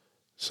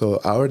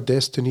 So our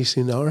destiny is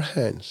in our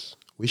hands.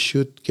 We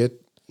should get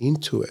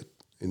into it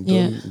and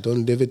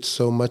don't leave it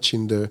so much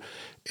in the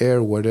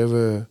air,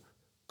 whatever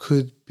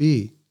could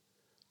be.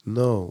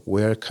 No,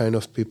 we are kind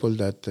of people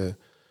that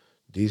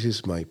this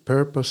is my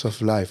purpose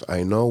of life.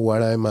 I know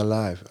what I'm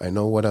alive. I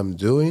know what I'm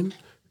doing,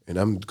 and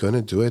I'm going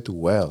to do it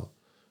well.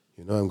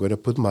 You know, I'm going to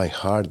put my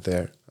heart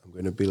there. I'm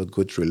going to build a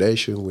good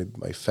relation with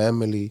my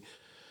family,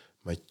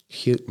 my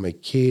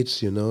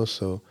kids, you know.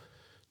 So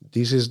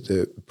this is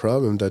the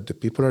problem, that the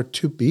people are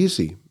too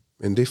busy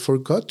and they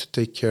forgot to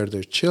take care of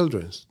their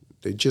children.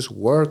 They just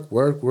work,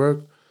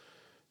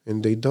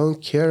 and they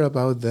don't care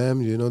about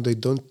them, you know. They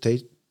don't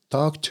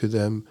talk to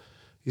them.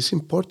 It's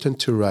important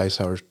to raise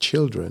our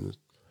children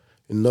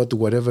and not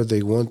whatever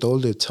they want all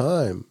the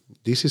time.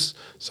 This is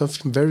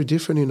something very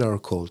different in our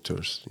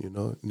cultures, you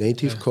know.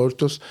 Native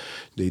cultures,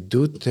 they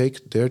do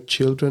take their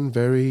children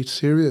very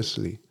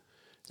seriously.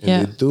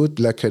 And they do it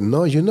like,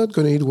 no, you're not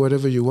going to eat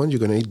whatever you want.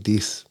 You're going to eat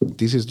this.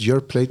 This is your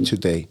plate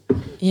today.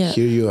 Yeah.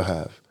 Here you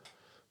have.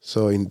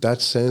 So in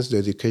that sense, the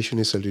education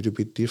is a little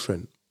bit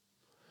different.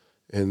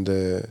 And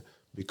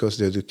because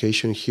the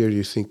education here,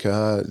 you think,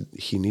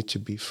 he needs to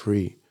be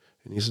free.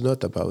 And it's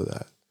not about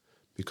that.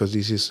 Because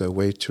this is a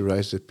way to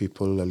raise the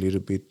people a little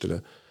bit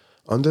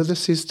under the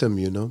system,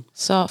 you know.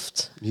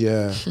 Soft.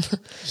 Yeah,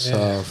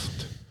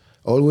 soft.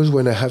 Always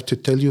when I have to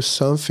tell you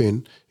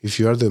something, if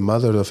you are the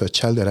mother of a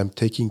child that I'm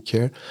taking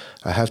care,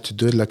 I have to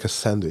do it like a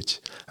sandwich.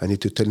 I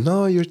need to tell,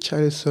 no, your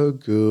child is so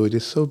good,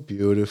 he's so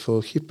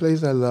beautiful, he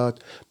plays a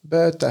lot,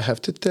 but I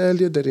have to tell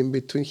you that in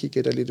between he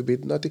get a little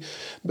bit naughty,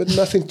 but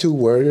nothing to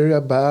worry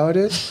about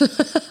it.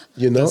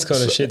 You know? That's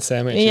called a shit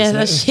sandwich. Yeah,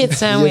 that's shit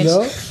sandwich. You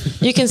know?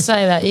 You can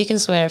say that. You can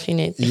swear if you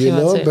need. You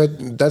know,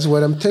 but that's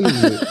what I'm telling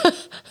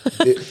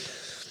you.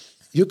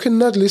 You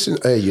cannot listen.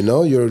 Hey, you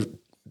know,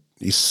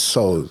 it's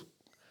so...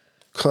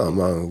 Come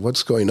on,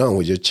 what's going on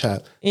with your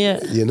child?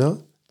 Yeah. You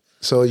know?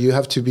 So you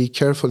have to be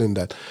careful in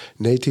that.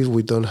 Native,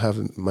 we don't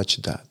have much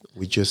of that.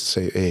 We just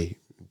say, hey,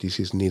 this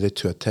is needed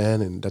to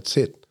attend, and that's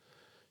it.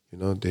 You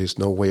know, there's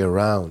no way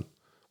around.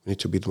 We need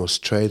to be more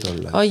straight on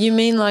that. Oh, you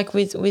mean like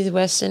with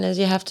Westerners,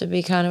 you have to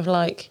be kind of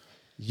like...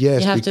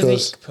 Yes,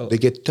 because they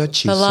get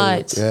touchy.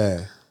 Polite. So,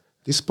 yeah.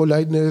 This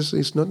politeness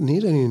is not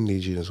needed in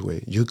Indigenous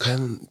way. You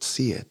can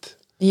see it.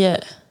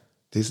 Yeah.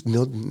 This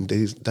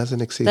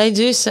doesn't exist.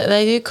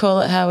 They do call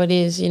it how it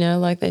is, you know,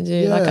 like they do.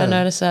 Yeah. Like I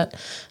notice that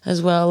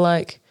as well.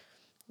 Like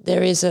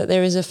there is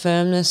a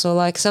firmness, or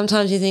like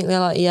sometimes you think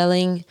they're like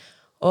yelling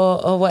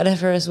or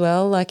whatever as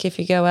well. Like if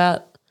you go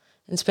out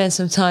and spend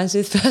some time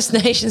with First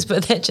Nations,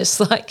 but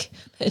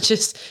it's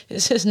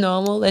just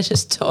normal. They're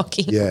just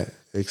talking. Yeah,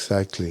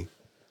 exactly.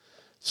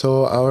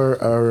 So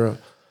our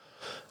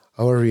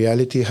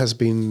reality has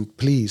been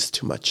pleased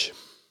too much.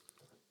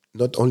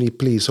 Not only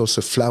pleased,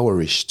 also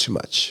flourish too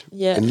much.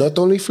 Yeah. And not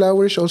only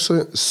flourish,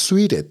 also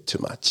sweeted too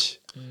much.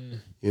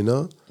 You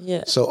know?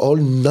 Yeah. So all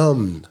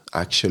numb,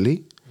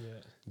 actually. Yeah.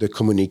 The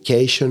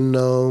communication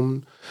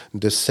numb,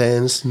 the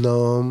sense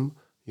numb,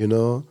 you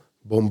know,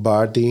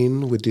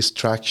 bombarding with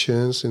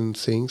distractions and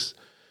things.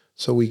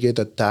 So we get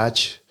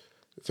attached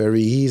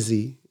very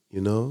easy,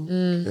 you know?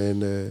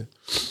 And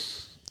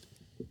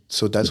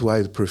so that's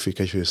why the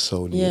purification is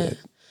so needed.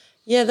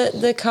 Yeah,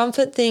 the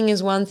comfort thing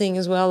is one thing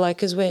as well, like,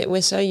 because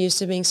we're so used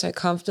to being so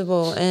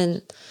comfortable.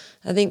 And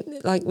I think,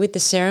 like, with the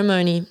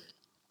ceremony,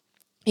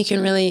 you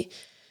can really,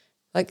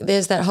 like,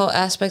 there's that whole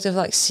aspect of,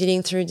 like,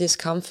 sitting through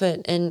discomfort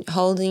and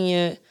holding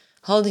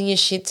your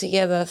shit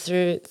together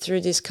through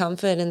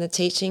discomfort and the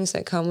teachings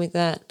that come with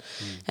that.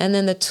 And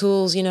then the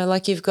tools, you know,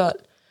 like, you've got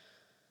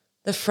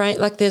the frame,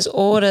 like, there's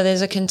order,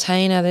 there's a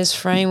container, there's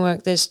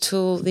framework, there's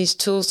these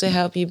tools to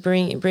help you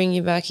bring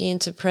you back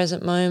into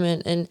present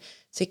moment and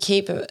to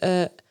keep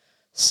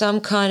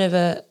some kind of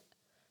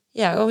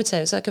I would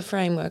say it's like a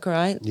framework,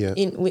 right? Yeah.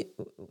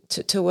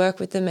 To work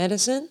with the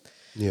medicine.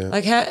 Yeah.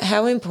 Like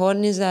how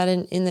important is that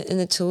in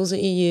the tools that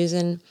you use,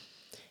 and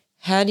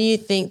how do you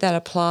think that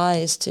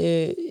applies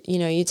to, you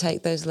know, you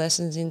take those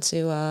lessons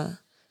into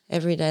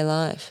everyday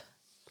life?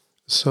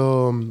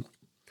 So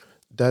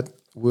that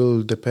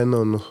will depend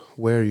on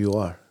where you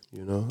are,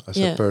 you know, as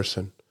a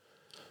person,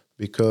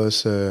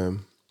 because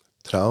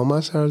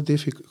traumas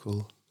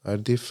are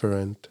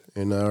different,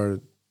 and are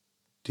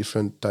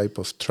different type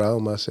of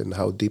traumas and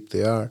how deep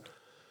they are.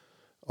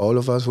 All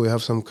of us, we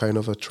have some kind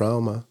of a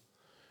trauma,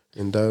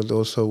 and that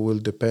also will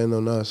depend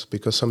on us,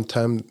 because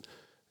sometimes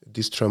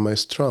this trauma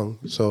is strong.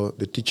 So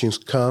the teachings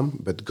come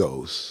but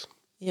goes.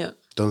 Yeah.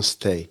 Don't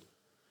stay.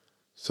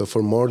 So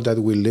for more that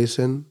we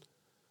listen,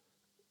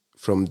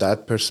 from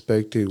that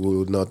perspective, we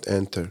will not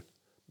enter.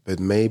 But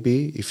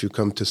maybe if you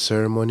come to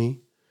ceremony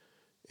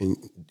and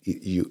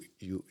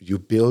you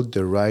build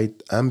the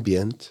right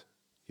ambient,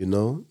 you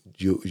know,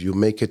 you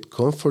make it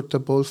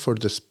comfortable for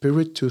the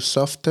spirit to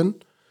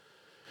soften,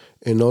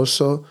 and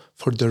also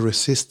for the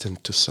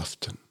resistant to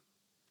soften.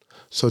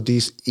 So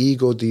this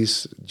ego,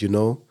 this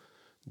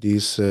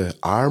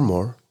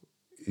armor,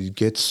 it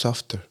gets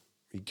softer.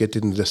 You get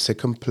in the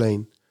second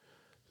plane.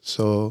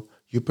 So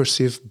you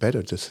perceive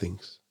better the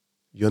things.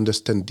 You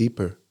understand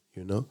deeper,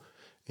 you know,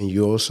 and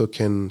you also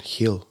can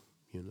heal,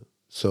 you know.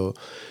 So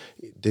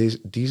this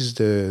is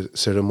the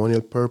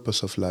ceremonial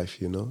purpose of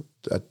life, you know,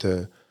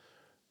 that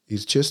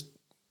it's just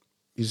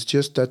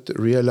that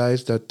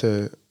realize that,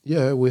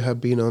 we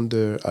have been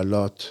under a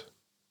lot,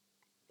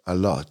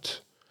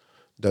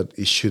 that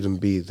it shouldn't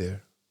be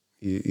there.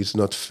 It's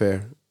not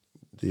fair,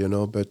 you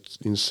know, but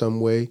in some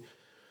way,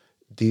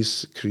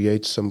 this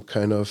creates some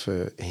kind of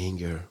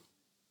anger,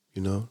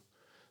 you know,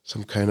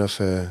 some kind of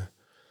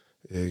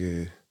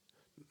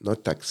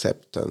not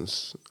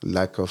acceptance,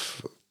 lack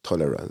of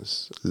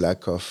tolerance,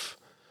 lack of,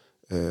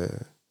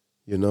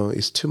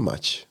 it's too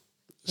much.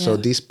 Yeah. So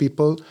these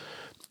people,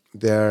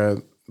 they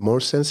are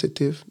more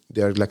sensitive.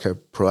 They are like a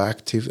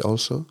proactive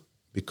also,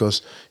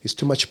 because it's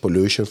too much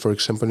pollution, for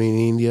example, in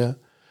India,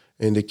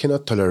 and they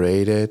cannot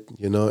tolerate it.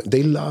 You know,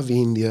 they love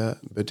India,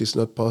 but it's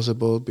not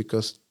possible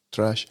because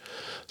trash.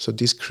 So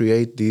this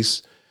create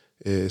this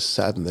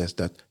sadness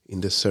that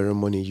in the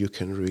ceremony you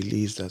can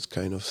release that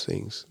kind of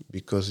things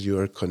because you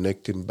are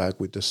connecting back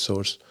with the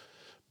source,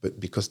 but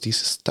because this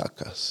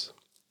stuck us,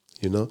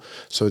 you know.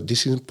 So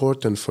this is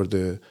important for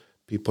the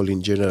people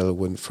in general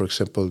when, for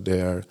example,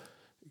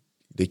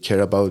 they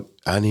care about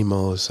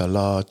animals a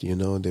lot, you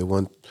know, they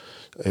want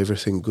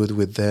everything good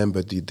with them,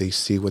 but they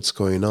see what's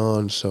going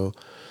on. So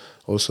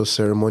also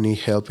ceremony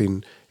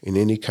helping in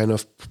any kind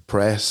of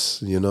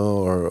press, you know,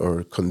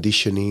 or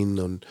conditioning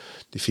on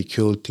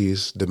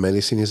difficulties. The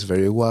medicine is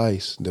very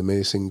wise. The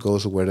medicine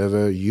goes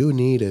wherever you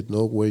need it,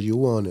 not where you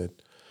want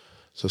it.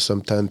 So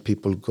sometimes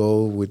people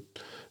go with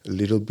a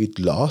little bit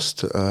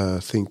lost,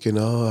 thinking,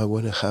 I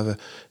want to have an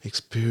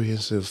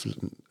experience of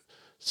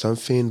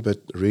something, but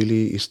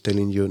really it's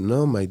telling you,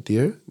 no, my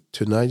dear,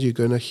 tonight you're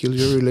going to heal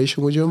your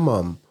relation with your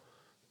mom.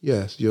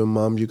 Yes, your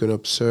mom, you're going to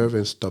observe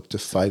and stop the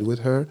fight with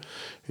her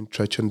and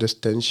try to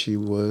understand she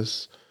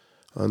was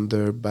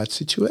under bad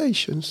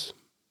situations,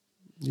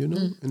 you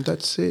know, and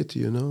that's it,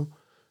 you know.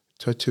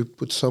 Try to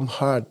put some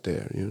heart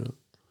there, you know.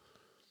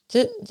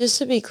 Just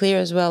to be clear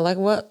as well, like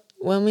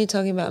when we're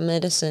talking about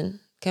medicine,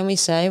 can we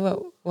say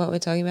what we're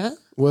talking about?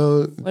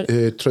 Well,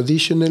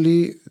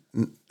 traditionally,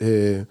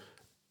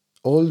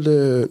 all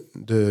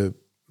the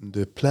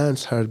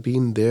plants have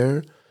been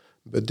there,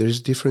 but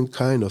there's different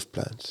kind of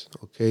plants,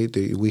 okay?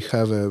 We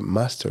have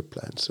master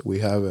plants. We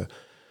have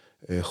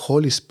a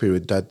Holy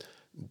Spirit that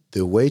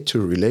the way to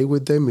relate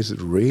with them is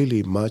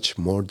really much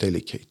more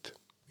delicate.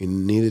 It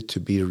needed to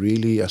be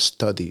really a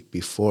study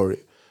before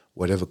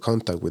whatever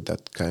contact with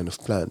that kind of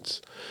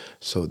plants.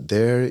 So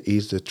there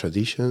is the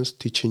traditions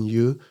teaching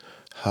you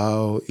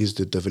how is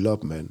the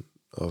development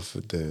of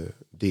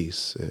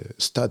this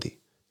study.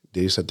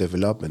 There is a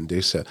development, there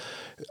is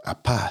a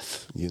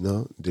path,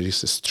 there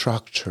is a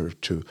structure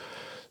to.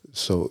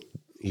 So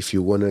if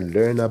you want to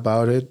learn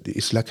about it,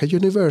 it's like a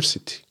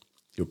university.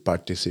 You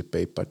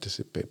participate.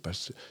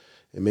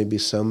 And maybe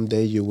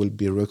someday you will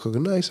be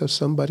recognized as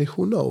somebody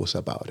who knows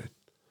about it,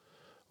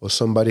 or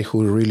somebody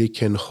who really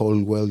can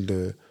hold well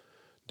the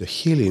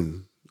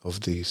healing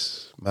of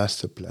this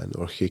master plan,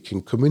 or he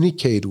can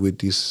communicate with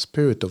this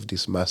spirit of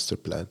this master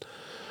plan,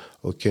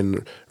 or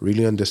can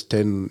really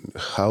understand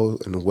how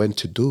and when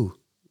to do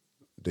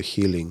the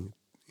healing,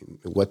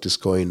 what is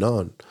going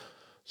on.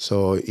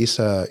 So it's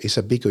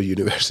a bigger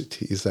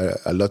university. It's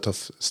a lot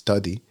of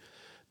study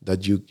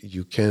that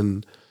you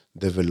can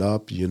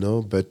develop,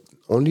 but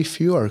only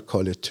few are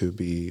called to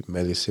be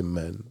medicine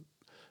man.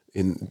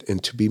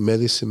 And to be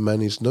medicine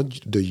man is not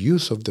the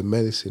use of the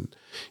medicine,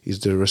 it's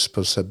the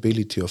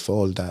responsibility of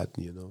all that,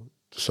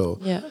 So,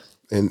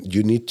 and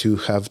you need to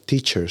have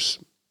teachers,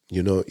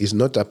 it's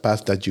not a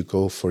path that you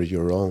go for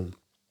your own.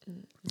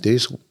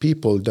 There's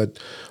people that,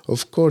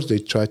 of course, they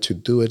try to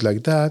do it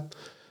like that,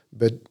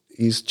 but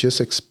it's just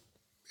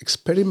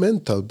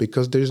experimental,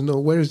 because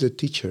where is the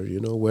teacher,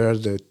 where are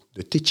the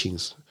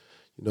teachings,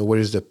 where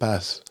is the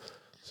path?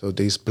 So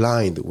there's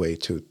blind way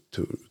to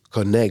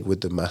connect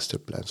with the master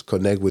plans,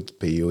 connect with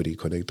peyote,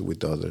 connect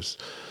with others,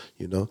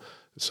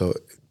 So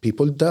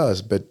people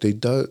does, but they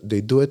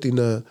do it in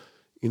a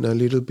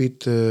little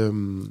bit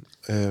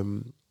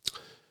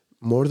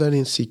more than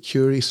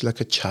insecure. It's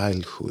like a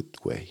childhood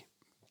way,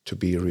 to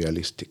be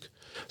realistic.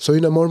 So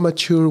in a more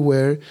mature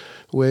way,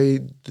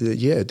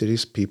 there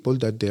is people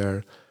that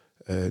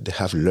they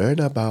have learned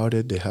about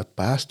it, they have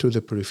passed through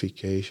the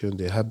purification,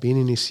 they have been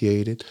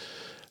initiated,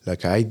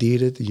 like I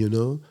did it,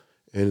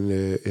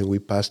 and we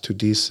passed to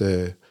this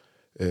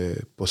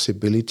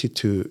possibility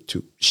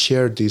to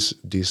share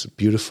this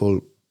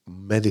beautiful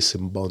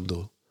medicine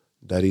bundle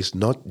that is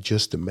not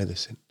just the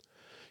medicine,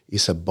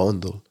 it's a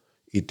bundle.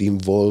 It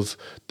involves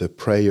the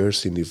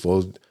prayers, it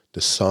involves the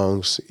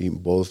songs, it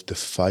involves the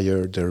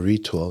fire, the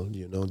ritual,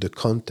 the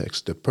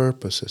context, the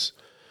purposes.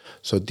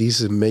 So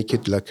this make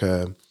it like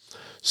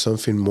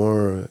something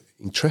more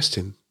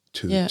interesting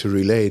to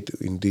relate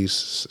in these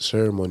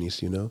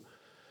ceremonies,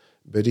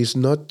 But it's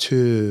not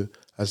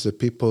as the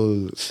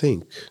people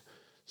think.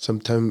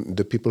 Sometimes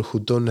the people who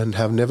don't and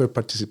have never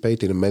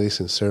participated in a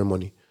medicine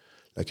ceremony,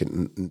 like a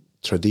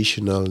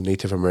traditional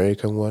Native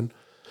American one,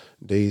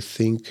 they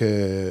think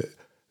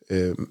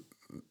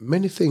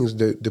many things.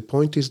 The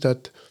point is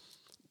that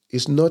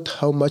it's not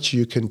how much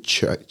you can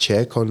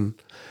check on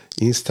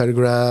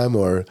Instagram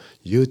or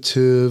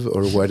YouTube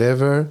or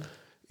whatever.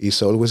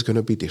 It's always going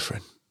to be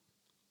different.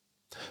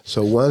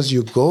 So once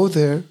you go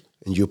there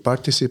and you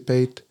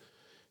participate,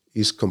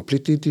 it's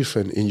completely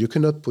different. And you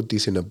cannot put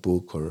this in a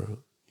book or,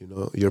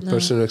 your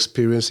personal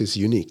experience is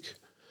unique.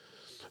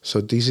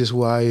 So this is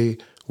why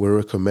we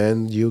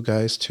recommend you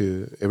guys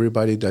to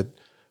everybody that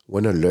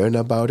want to learn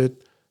about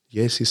it.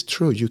 Yes, it's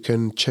true. You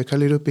can check a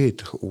little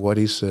bit what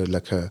is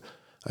like a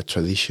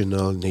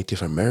traditional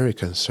Native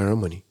American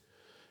ceremony.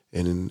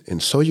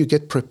 And so you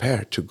get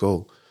prepared to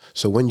go.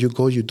 So when you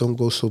go, you don't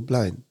go so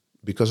blind,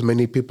 because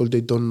many people,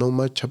 they don't know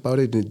much about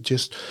it. They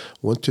just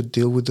want to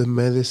deal with the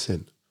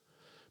medicine.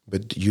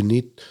 But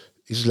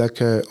it's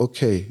like,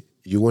 okay,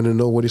 you want to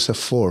know what is a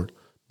Ford,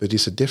 but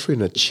it's a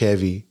different a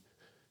Chevy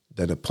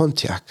than a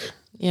Pontiac.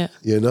 Yeah.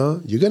 You're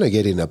going to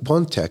get in a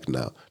Pontiac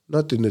now,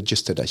 not in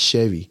just a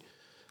Chevy.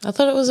 I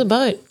thought it was a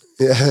boat.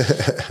 Yeah.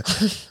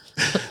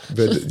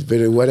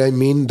 But what I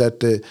mean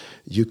that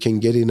you can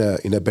get in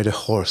a better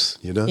horse,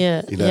 in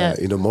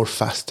a more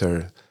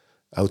faster,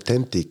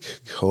 authentic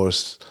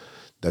horse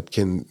that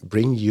can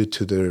bring you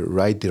to the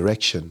right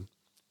direction,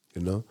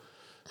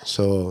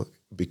 So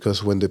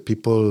because when the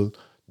people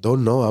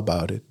don't know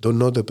about it, don't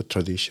know the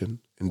tradition,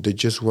 and they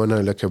just want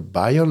to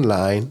buy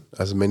online,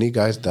 as many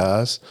guys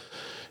does,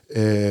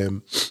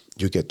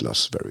 you get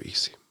lost very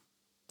easy.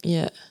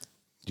 Yeah.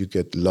 You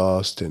get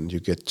lost and you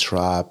get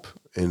trapped,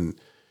 and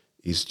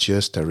it's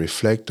just a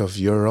reflect of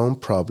your own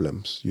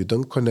problems. You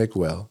don't connect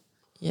well.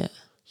 Yeah.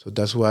 So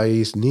that's why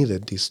it's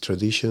needed, these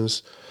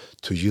traditions,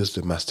 to use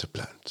the master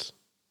plans.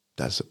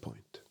 That's the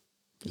point.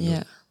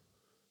 Yeah.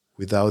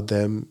 Without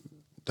them,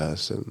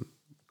 doesn't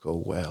go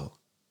well.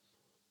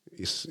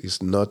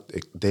 It's not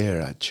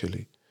there,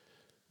 actually.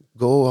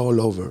 Go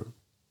all over,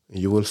 and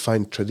you will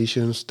find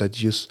traditions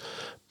that use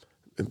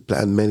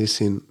plant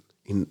medicine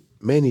in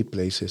many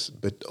places,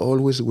 but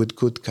always with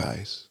good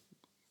guys.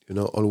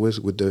 Always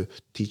with the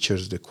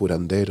teachers, the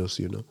curanderos,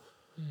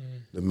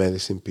 the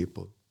medicine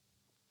people.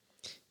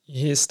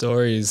 You hear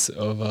stories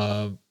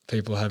of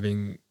people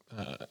having,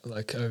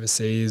 like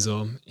overseas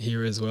or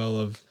here as well,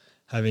 of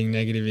having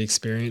negative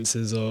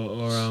experiences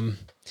or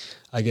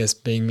I guess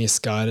being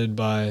misguided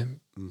by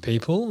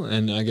people,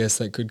 and I guess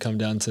that could come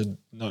down to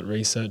not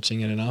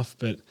researching it enough.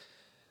 But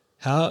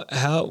how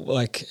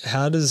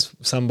does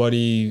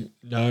somebody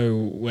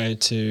know where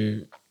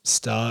to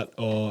start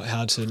or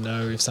how to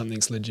know if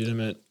something's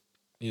legitimate,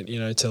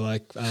 to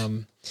like,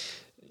 by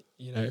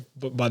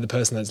the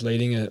person that's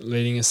leading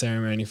a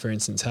ceremony, for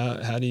instance?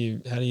 How do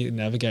you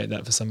navigate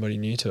that for somebody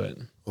new to it?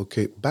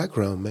 Okay,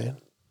 background, man.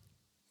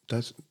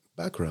 That's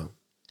background.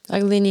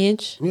 Like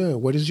lineage? Yeah,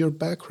 what is your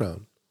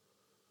background?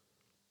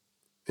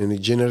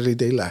 And generally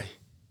they lie.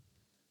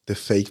 The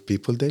fake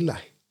people, they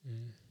lie.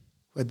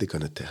 What are they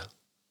going to tell?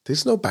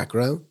 There's no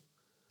background.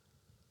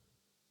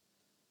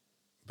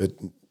 But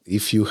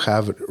if you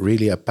have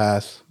really a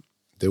path,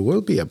 there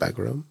will be a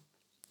background.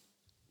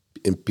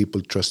 And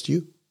people trust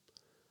you.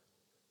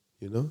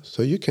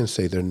 So you can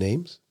say their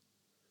names.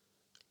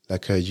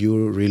 Like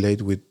you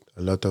relate with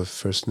a lot of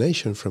First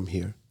Nation from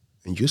here.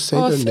 And you say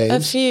their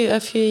names. A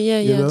few,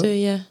 yeah, I do,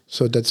 yeah.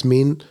 So that's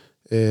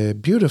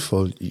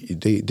beautiful.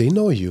 They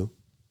know you.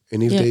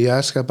 And if they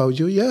ask about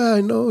you, yeah,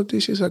 I know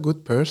this is a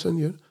good person.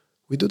 Yeah,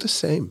 we do the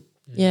same.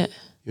 Yeah.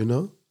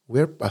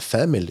 We're a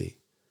family.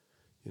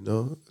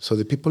 So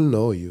the people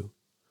know you.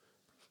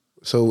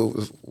 So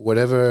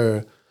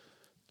whatever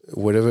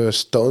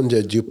stone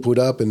that you put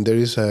up, and there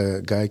is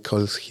a guy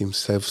calls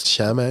himself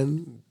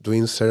shaman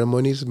doing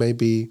ceremonies,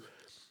 maybe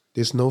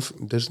there's no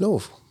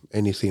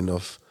anything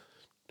of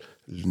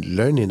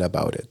learning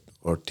about it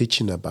or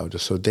teaching about it.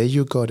 So there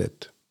you got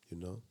it.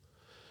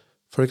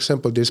 For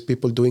example, there's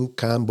people doing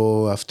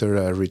Kambo after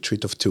a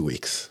retreat of 2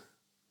 weeks.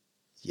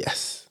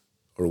 Yes.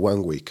 Or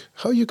 1 week.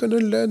 How are you going to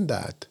learn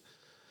that?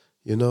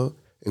 And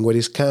what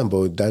is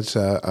Kambo? That's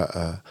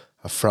a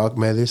frog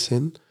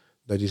medicine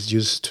that is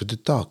used to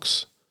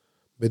detox.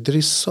 But there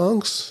is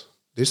songs,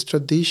 there's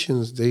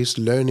traditions, there is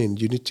learning.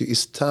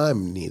 It's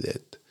time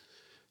needed.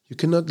 You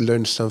cannot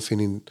learn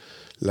something in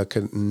like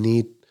a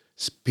neat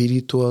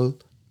spiritual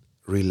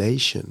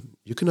relation.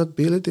 You cannot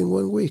build it in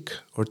 1 week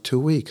or 2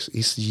 weeks.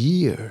 It's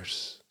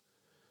years.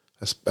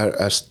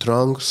 A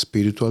strong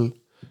spiritual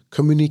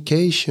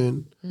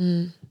communication.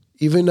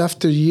 Even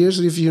after years,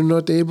 if you're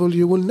not able,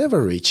 you will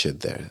never reach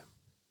it there.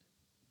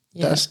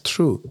 Yeah. That's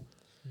true.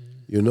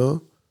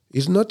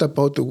 It's not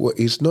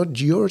it's not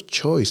your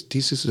choice.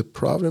 This is the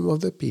problem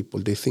of the people.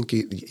 They think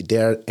they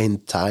are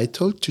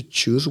entitled to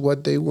choose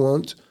what they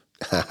want.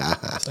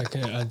 It's like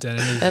an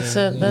identity. That's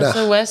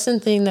a Western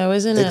thing, though,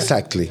 isn't it?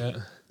 Exactly.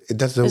 Yeah.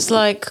 It's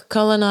like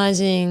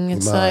colonizing.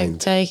 It's mind. like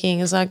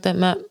taking. It's like that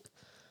map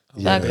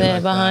back there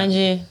like behind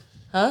you,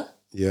 huh?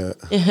 Yeah.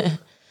 Yeah.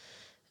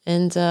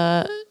 And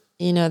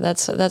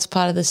that's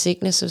part of the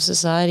sickness of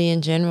society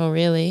in general,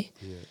 really.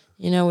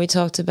 Yeah. We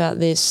talked about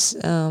this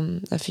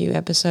a few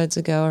episodes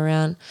ago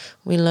around.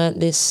 We learnt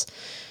this.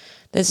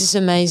 There's this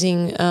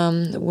amazing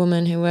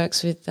woman who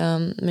works with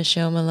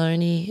Michelle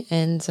Maloney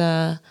and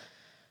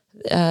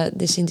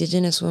this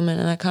Indigenous woman,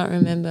 and I can't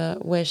remember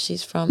where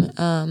she's from.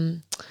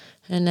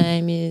 Her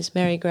name is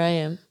Mary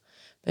Graham,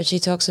 but she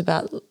talks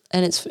about,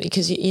 and it's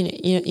because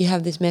you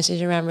have this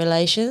message around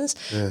relations,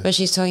 but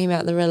she's talking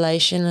about the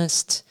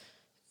relationist,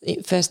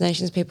 First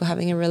Nations people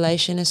having a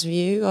relationist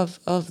view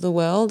of the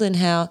world and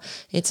how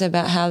it's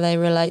about how they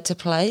relate to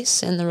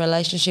place and the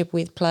relationship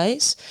with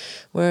place,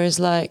 whereas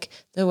like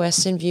the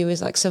Western view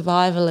is like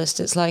survivalist.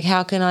 It's like,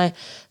 how can I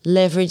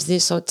leverage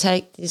this or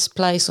take this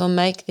place or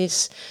make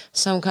this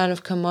some kind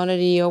of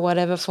commodity or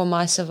whatever for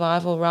my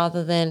survival,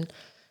 rather than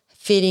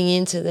fitting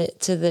into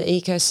the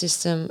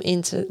ecosystem,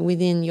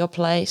 within your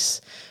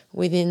place,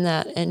 within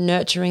that, and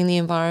nurturing the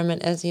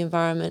environment as the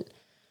environment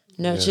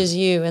nurtures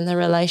you, and the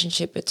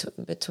relationship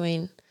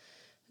between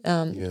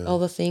all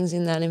the things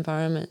in that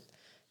environment.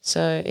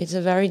 So it's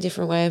a very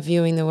different way of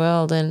viewing the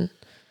world, and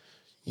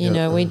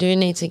we do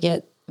need to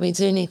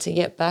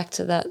get back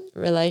to that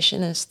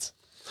relationist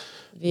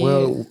view.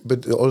 Well,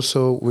 but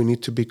also we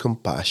need to be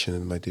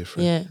compassionate, my dear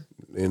friend,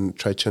 and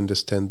try to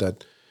understand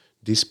that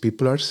these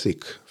people are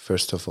sick.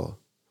 First of all,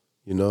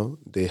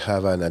 they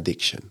have an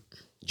addiction.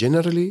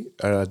 Generally,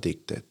 are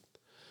addicted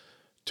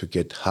to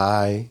get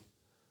high,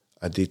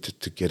 addicted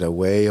to get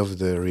away of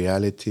the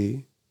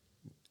reality,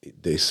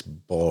 this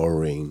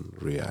boring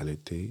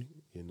reality.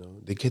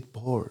 They get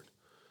bored.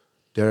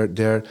 They're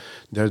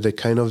the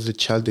kind of the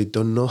child, they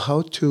don't know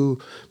how to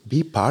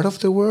be part of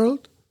the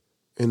world,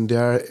 and they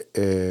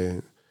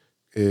are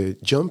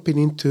jumping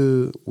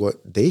into what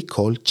they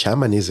call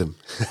shamanism.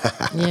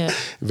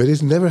 But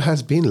it never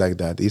has been like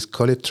that. It's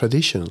called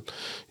tradition.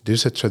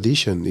 There's a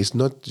tradition. It's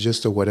not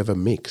just a whatever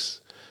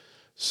mix.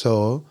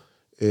 So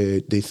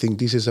they think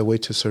this is a way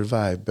to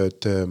survive,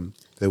 but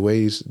the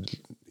way is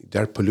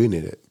they're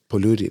polluting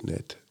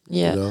it.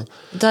 Yeah,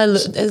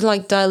 it's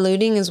like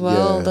diluting as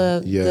well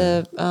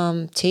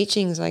the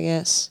teachings, I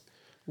guess.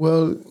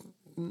 Well,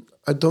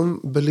 I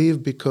don't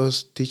believe,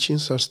 because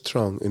teachings are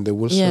strong and they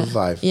will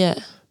survive. Yeah,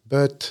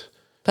 but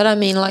I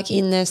mean, like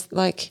in this,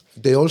 like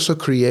they also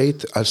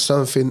create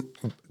something.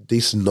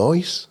 This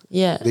noise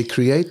they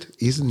create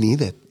is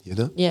needed.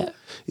 Yeah,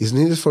 is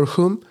needed for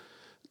whom?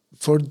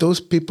 For those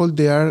people,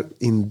 they are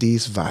in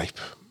this vibe.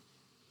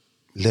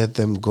 Let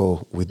them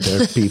go with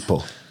their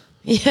people.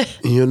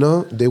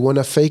 They want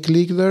a fake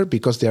leader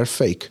because they are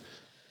fake.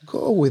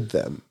 Go with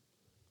them.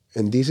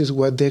 And this is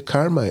what their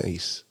karma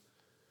is.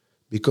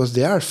 because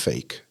they are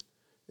fake.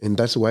 And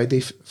that's why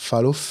they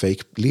follow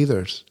fake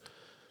leaders.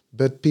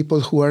 But people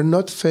who are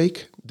not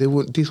fake,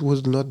 this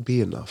would not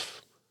be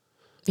enough.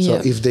 So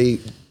if they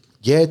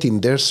get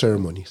in their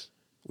ceremonies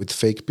with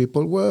fake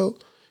people, well,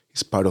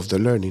 it's part of the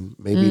learning.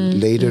 Maybe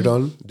later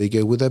on, they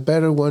get with a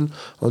better one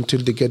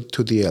until they get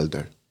to the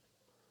elder.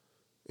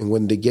 And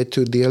when they get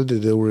to the elder,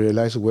 they will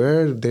realize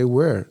where they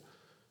were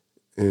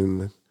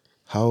and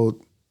how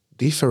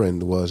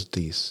different was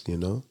this, you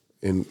know.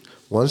 And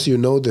once you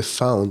know the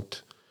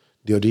fount,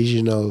 the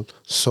original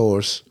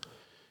source,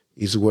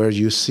 is where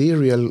you see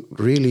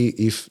really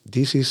if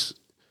this is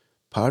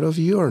part of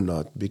you or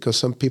not. Because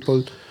some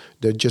people,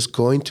 they're just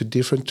going to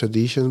different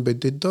traditions,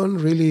 but they don't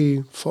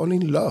really fall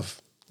in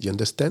love. You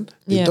understand?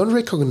 They don't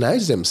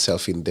recognize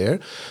themselves in there,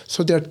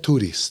 so they're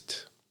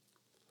tourists.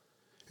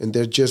 And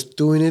they're just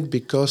doing it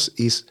because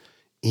it's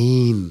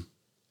in.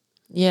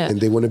 Yeah. And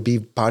they want to be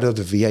part of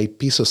the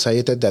VIP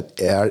society that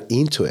are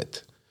into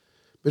it.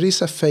 But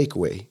it's a fake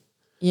way.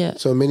 Yeah.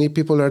 So many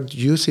people are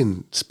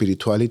using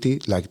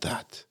spirituality like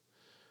that,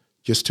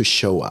 just to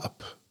show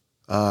up.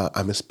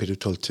 I'm a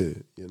spiritual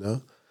too, you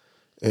know?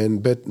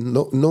 But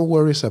no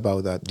worries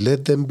about that.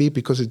 Let them be,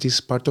 because it is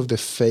part of the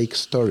fake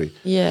story.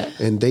 Yeah.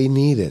 And they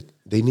need it.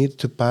 They need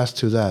to pass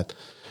to that.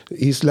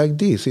 It's like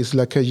this. It's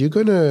like you're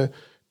going to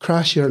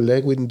crash your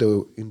leg in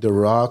the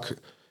rock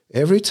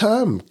every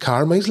time.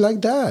 Karma is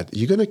like that.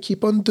 You're going to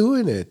keep on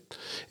doing it.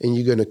 And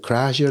you're going to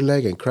crash your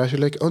leg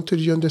until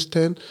you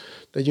understand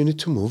that you need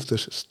to move the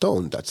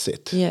stone. That's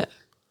it. Yeah.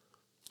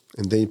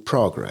 And then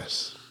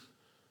progress.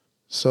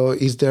 So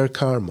it's their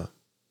karma.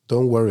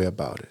 Don't worry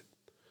about it.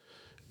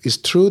 It's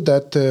true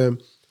that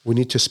we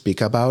need to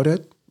speak about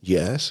it.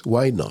 Yes,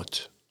 why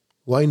not?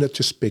 Why not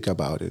to speak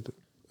about it?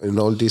 And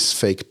all these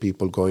fake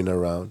people going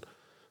around,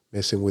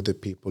 messing with the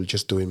people,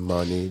 just doing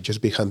money,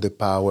 just behind the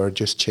power,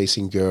 just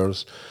chasing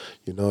girls,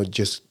 you know,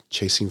 just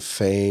chasing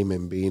fame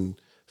and being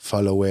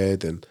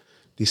followed and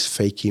this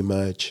fake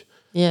image.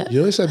 Yeah.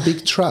 You know, it's a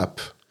big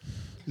trap.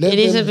 It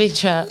is a big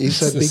trap.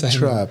 It's a big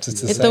trap.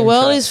 If the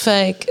world is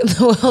fake,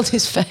 the world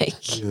is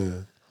fake.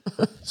 Yeah.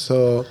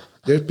 So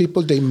there are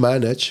people, they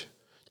manage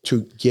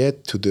to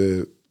get to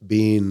the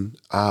being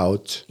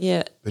out,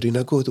 but in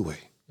a good way,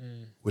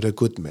 with a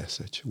good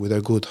message, with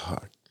a good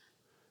heart.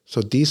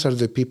 So these are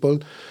the people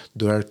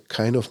that are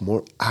kind of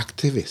more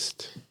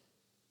activist,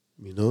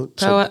 you know.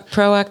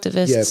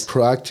 Proactivists. Yeah,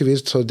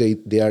 proactivists. So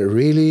they are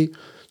really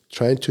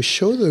trying to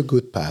show the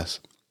good path.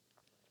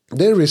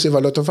 They receive a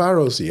lot of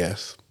arrows,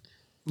 yes.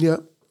 Yeah,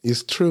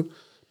 it's true.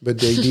 But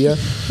the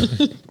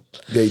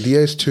idea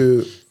is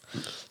to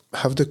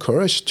have the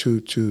courage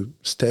to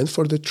stand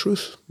for the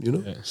truth, you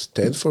know,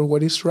 stand for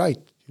what is right,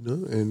 you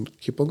know, and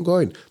keep on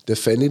going.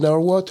 Defending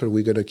our water,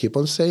 we're going to keep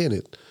on saying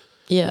it.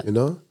 Yeah.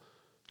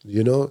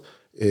 You know,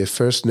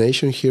 First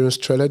Nation here in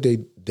Australia,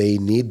 they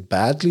need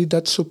badly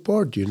that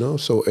support, you know.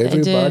 So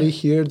everybody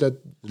here that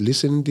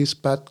listen to this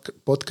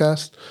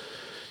podcast,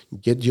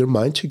 get your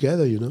mind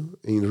together, you know,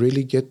 and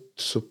really get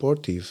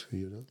supportive,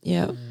 you know.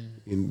 Yeah.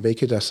 And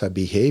make it as a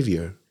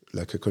behavior,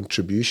 like a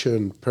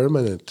contribution,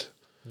 permanent.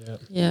 Yeah.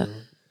 Yeah.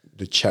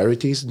 The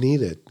charities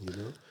need it, you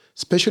know,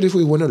 especially if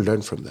we want to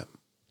learn from them.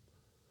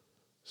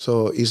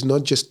 So it's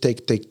not just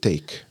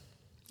take.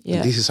 Yeah.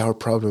 And this is our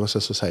problem as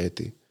a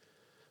society.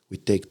 We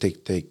take.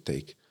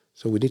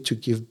 So we need to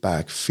give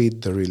back,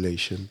 feed the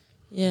relation.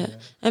 Yeah.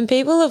 And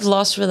people have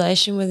lost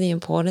relation with the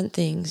important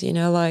things, you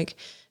know, like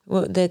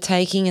they're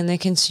taking and they're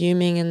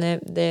consuming and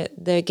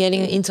they're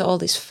getting into all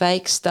this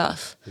fake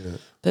stuff. Yeah.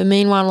 But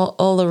meanwhile,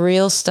 all the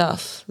real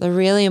stuff, the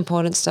really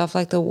important stuff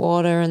like the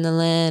water and the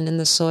land and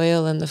the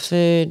soil and the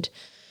food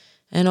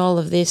and all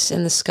of this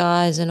and the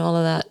skies and all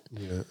of that.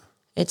 Yeah.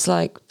 It's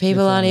like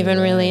people aren't even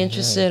really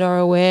interested or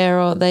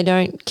aware, or they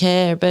don't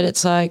care. But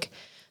it's like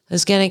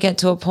it's going to get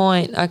to a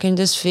point. I can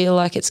just feel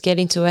like it's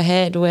getting to a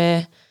head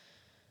where,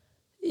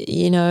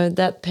 you know,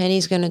 that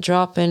penny's going to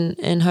drop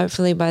and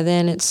hopefully by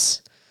then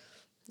it's,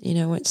 you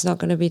know, it's not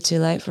going to be too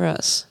late for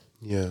us.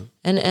 Yeah.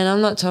 And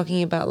I'm not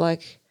talking about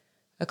like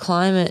a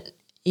climate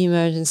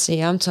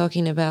emergency. I'm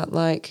talking about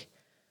like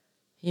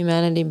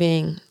humanity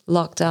being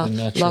locked up,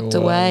 locked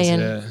away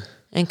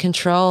and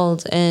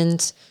controlled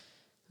and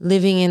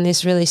living in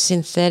this really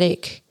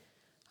synthetic,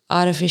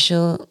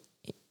 artificial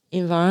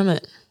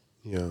environment.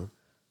 Yeah.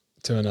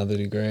 To another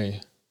degree.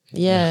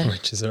 Yeah.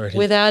 Which is already...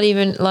 Without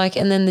even like,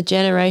 and then the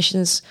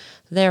generations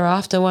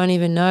thereafter won't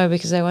even know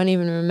because they won't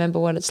even remember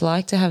what it's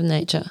like to have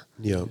nature.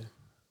 Yeah.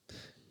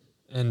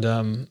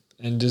 And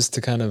just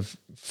to kind of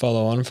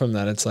follow on from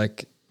that, it's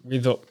like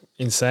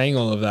in saying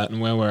all of that and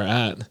where we're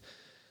at,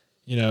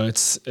 you know,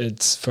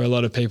 it's for a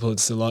lot of people,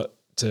 it's a lot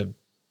to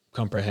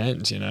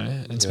comprehend, you know,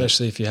 and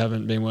especially if you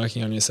haven't been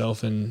working on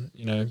yourself and,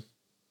 you know,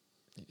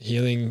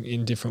 healing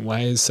in different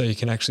ways so you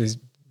can actually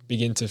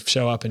begin to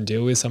show up and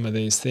deal with some of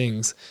these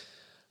things.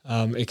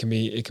 It can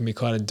be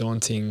quite a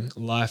daunting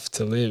life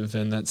to live,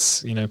 and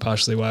that's, you know,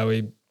 partially why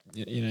we,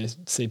 you know,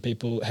 see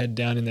people head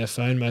down in their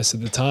phone most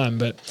of the time.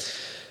 But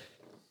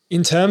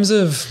in terms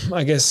of,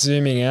 I guess,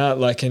 zooming out,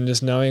 like, and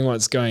just knowing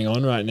what's going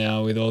on right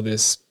now with all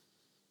this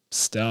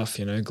stuff,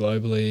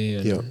 globally,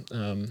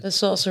 and The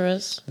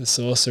sorcerers. the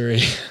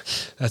sorcery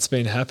that's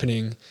been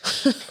happening.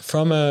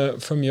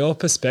 From your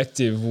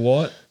perspective,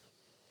 what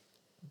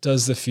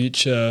does the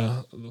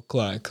future look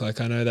like? Like,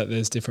 I know that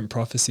there's different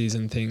prophecies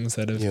and things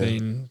that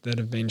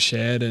have been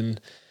shared, and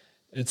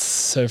it's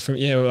so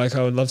like,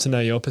 I would love to know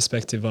your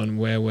perspective on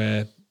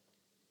what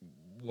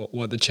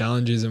the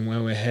challenge is and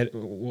where we're headed.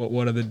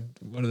 What are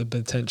the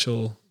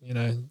potential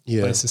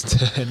places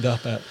to end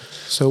up at?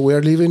 So we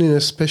are living in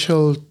a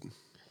special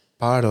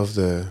part of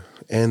the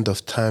end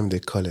of time, they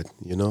call it,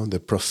 the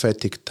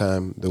prophetic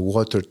time, the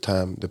water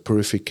time, the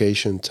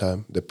purification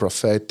time, the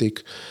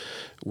prophetic,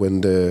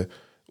 when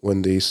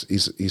this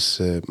is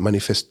a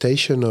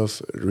manifestation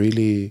of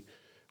really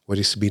what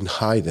is being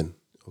hidden,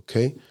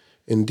 okay?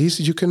 And this,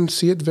 you can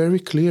see it very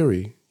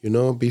clearly,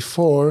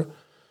 before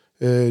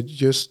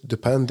just the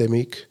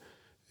pandemic,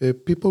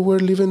 people were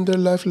living their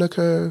life like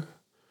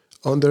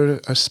under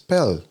a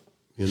spell,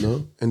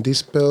 and this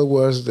spell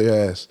was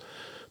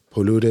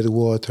polluted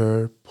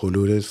water,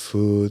 polluted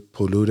food,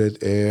 polluted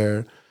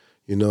air,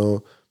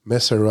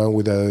 mess around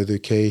with our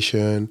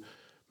education,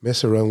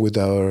 mess around with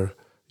our,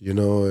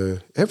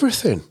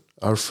 everything,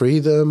 our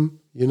freedom,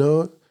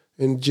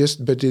 and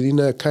just, but in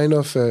a kind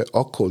of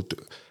occult,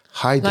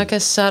 hidden. Like a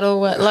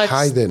subtle way, like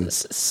hidden,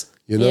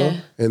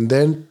 and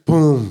then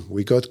boom,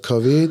 we got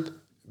COVID,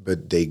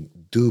 but they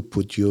do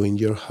put you in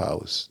your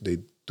house. They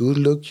do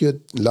lock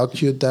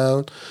you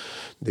down.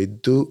 They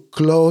do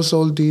close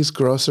all these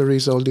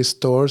groceries, all these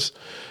stores,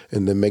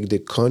 and they make the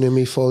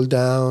economy fall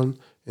down,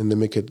 and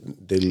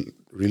they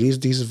release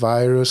this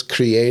virus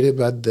created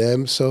by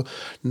them. So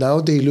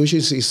now the illusion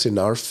is in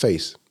our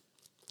face.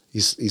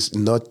 It's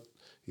not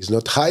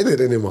hidden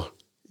anymore.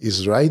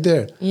 It's right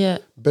there. Yeah.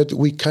 But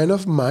we kind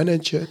of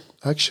manage it,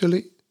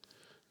 actually,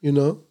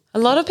 A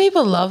lot of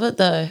people love it,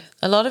 though.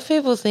 A lot of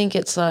people think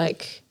it's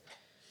like,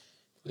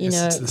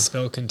 It's the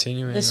spell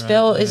continuing. the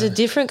spell right? is a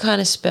different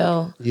kind of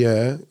spell.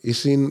 Yeah,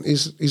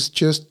 it's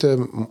just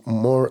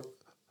more.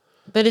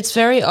 But it's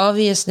very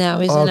obvious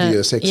now, isn't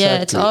Obvious, it? Yeah,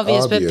 it's exactly,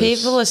 obvious, but obvious.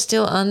 people are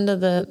still under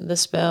the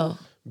spell.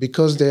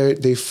 Because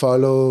they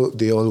follow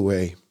the old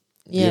way.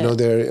 Yeah.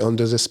 They're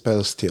under the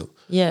spell still.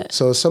 Yeah.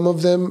 So some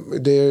of them,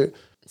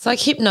 It's like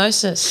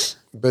hypnosis.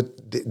 but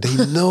they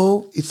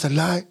know it's a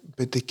lie,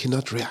 but they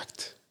cannot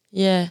react.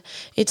 Yeah.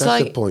 It's That's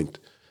like, the point.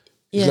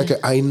 yeah. It's like,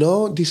 I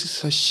know this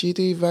is a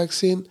shitty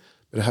vaccine,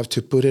 but I have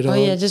to put it on.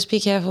 oh yeah, just be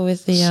careful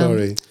with the...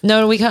 Sorry.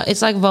 No, we can't.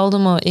 It's like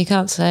Voldemort. You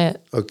can't say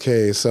it.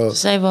 Okay, so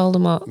Say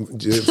Voldemort.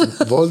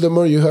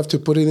 Voldemort, you have to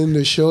put it in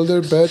the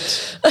shoulder, but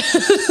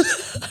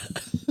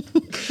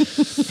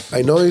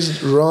I know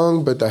it's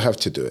wrong, but I have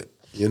to do it,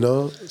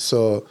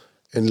 So,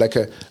 and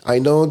I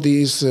know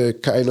this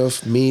kind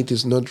of meat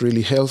is not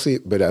really healthy,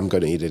 but I'm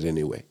going to eat it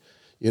anyway.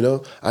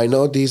 I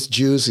know this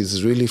juice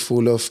is really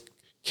full of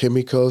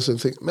chemicals and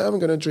things, I'm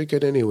going to drink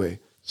it anyway.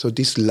 So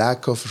this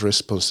lack of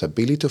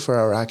responsibility for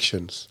our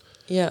actions,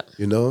 Yeah.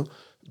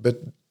 But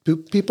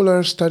people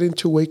are starting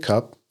to wake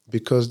up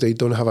because they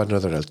don't have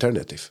another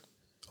alternative.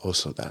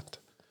 Also that.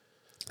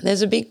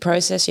 There's a big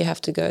process you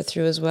have to go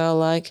through as well.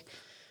 Like,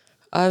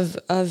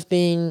 I've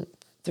been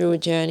through a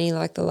journey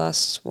like the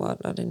last,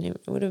 it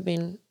would have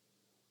been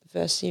the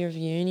first year of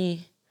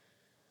uni.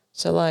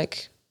 So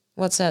like,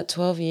 what's that,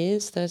 12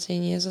 years,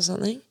 13 years or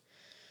something?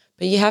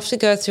 But you have to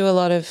go through a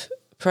lot of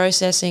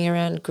processing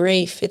around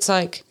grief. It's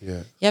like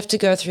you have to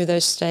go through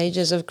those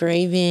stages of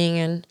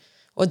grieving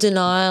or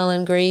denial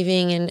and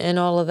grieving and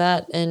all of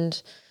that.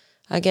 And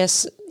I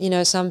guess,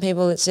 some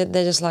people,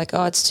 they're just like,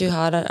 oh, it's too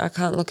hard. I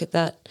can't look at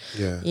that.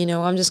 Yeah.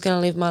 I'm just going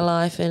to live my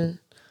life and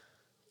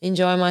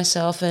enjoy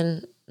myself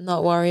and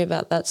not worry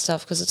about that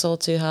stuff because it's all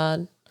too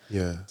hard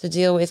to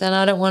deal with. And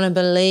I don't want to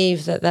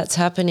believe that that's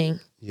happening.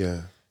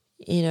 Yeah.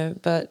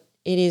 But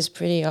it is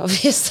pretty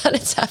obvious that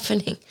it's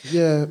happening.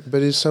 Yeah,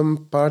 but in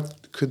some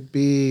part could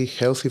be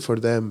healthy for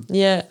them.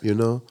 Yeah.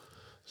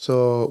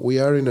 So we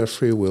are in a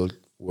free will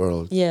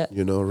world. Yeah.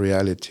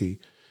 Reality.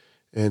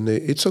 And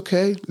it's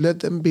okay.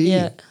 Let them be.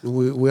 Yeah.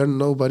 We are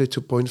nobody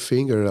to point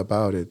finger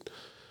about it.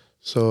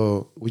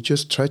 So we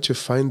just try to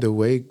find the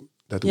way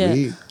that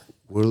we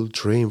will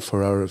dream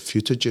for our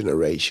future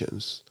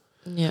generations.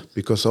 Yeah.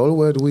 Because all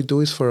what we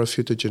do is for our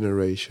future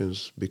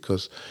generations,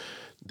 because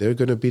they're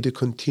going to be the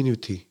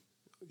continuity,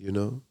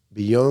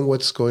 Beyond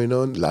what's going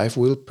on, life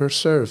will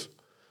preserve,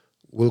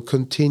 will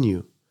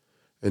continue.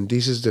 And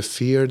this is the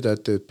fear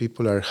that the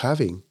people are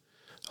having.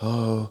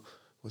 Oh,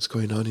 what's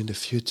going on in the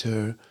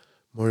future?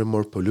 More and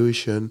more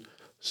pollution.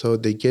 So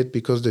they get,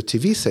 because the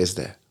TV says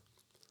that.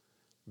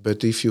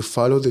 But if you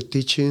follow the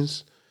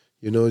teachings,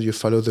 you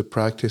follow the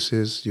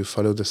practices, you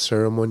follow the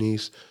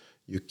ceremonies,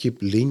 you keep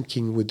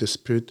linking with the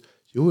spirit,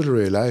 you will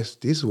realize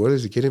this world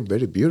is getting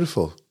very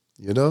beautiful.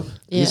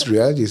 This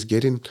reality is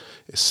getting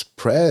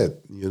spread,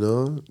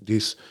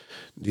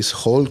 this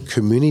whole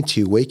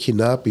community waking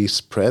up is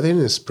spreading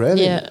and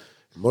spreading. Yeah.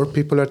 More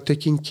people are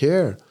taking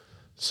care.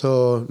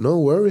 So no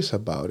worries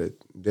about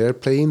it. They're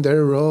playing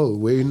their role.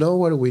 We know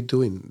what we're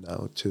doing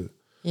now too.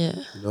 Yeah.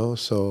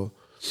 So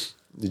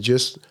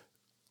just,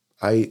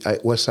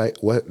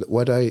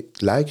 what I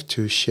like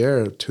to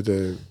share to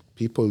the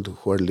people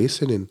who are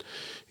listening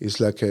is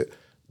like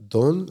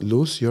don't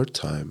lose your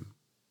time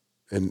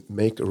and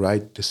make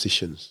right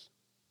decisions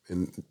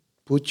and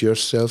put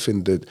yourself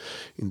in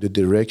the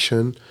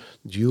direction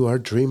you are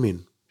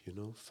dreaming.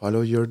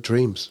 Follow your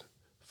dreams,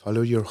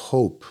 follow your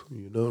hope.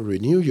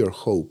 Renew your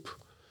hope.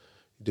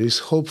 There is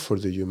hope for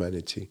the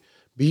humanity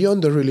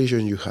beyond the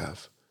religion you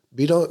have.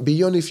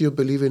 Beyond if you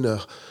believe in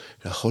a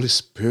Holy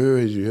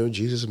Spirit,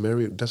 Jesus,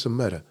 Mary, it doesn't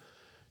matter.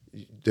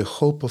 The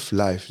hope of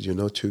life,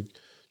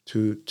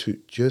 to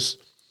just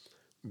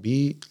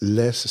be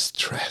less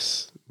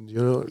stress,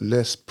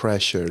 less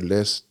pressure,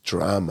 less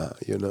drama,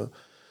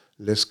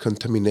 less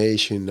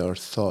contamination in our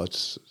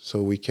thoughts,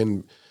 so we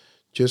can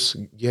just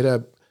get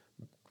a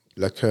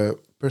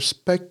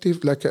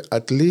perspective,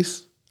 at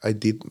least I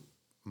did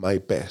my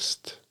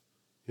best,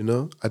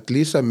 at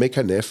least I make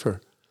an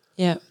effort.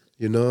 Yeah.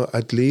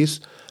 At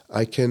least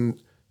I can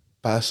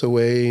pass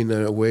away in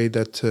a way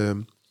that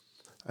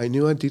I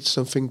knew I did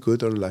something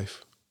good in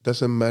life.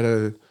 Doesn't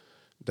matter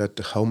that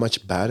how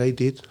much bad I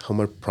did, how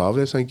much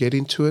problems I get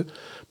into it,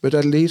 but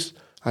at least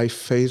I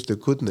faced the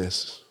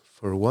goodness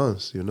for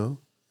once,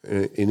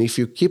 And if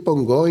you keep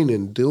on going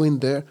and doing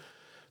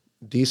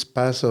this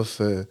path of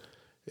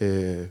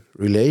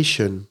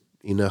relation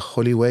in a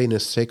holy way, in a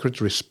sacred,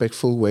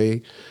 respectful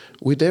way,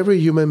 with every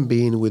human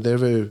being, with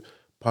every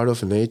part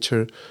of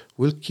nature,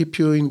 will keep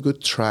you in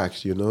good track,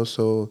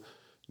 So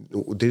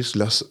there's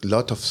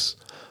lot of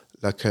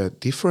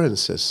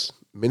differences.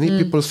 Many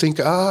people think,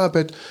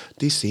 but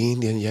this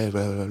Indian,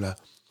 blah, blah, blah.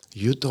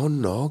 You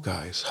don't know,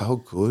 guys, how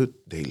good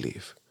they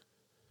live.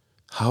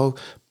 How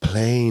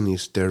plain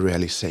is their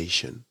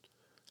realization.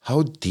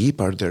 How deep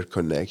are their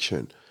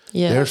connection.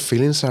 Yeah. Their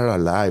feelings are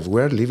alive.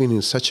 We're living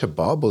in such a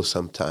bubble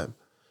sometimes,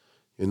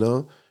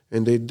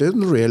 and they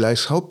didn't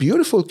realize how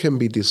beautiful can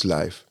be this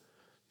life,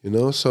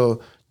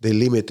 so they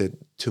limit it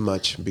too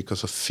much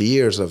because of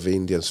fears of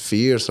Indians,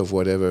 fears of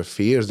whatever,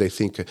 fears. They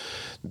think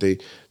the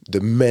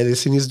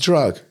medicine is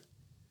drug.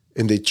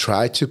 And they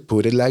try to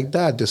put it like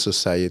that, the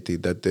society,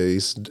 that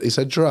it's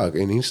a drug,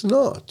 and it's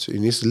not.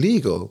 And it's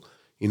legal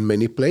in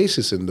many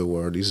places in the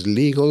world. It's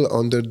legal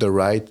under the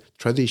right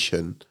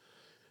tradition,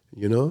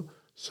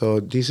 So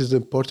this is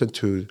important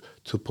to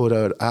put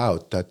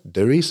out that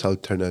there is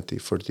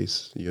alternative for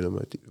this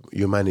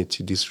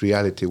humanity, this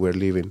reality we're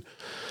living.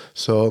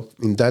 So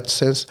in that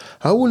sense,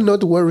 I will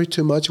not worry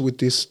too much with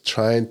this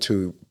trying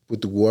to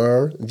put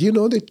war.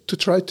 To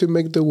try to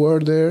make the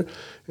war there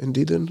and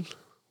didn't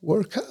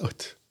work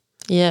out.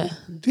 Yeah.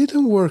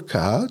 Didn't work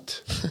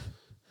out.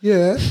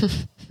 Yeah.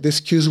 The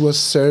excuse was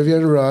Serbia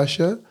and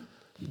Russia,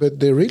 but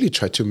they really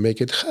tried to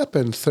make it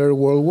happen. Third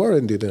World War,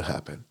 and didn't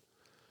happen.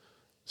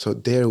 So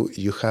there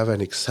you have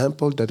an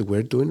example that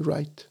we're doing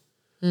right.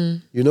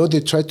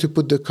 They tried to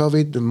put the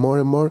COVID more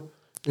and more.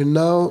 And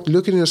now,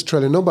 looking in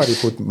Australia, nobody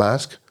put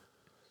mask,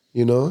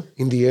 in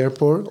the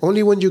airport.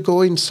 Only when you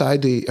go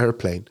inside the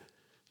airplane,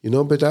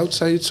 but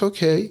outside it's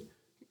okay.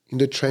 In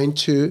the train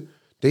too.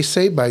 They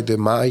say by the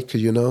mic,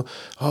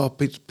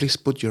 please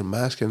put your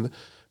mask,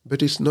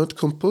 but it's not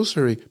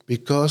compulsory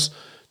because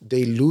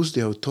they lose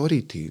the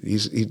authority.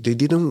 It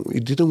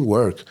didn't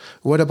work.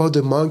 What about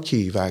the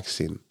monkey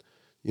vaccine?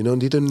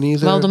 Didn't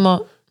neither.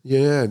 Voldemort.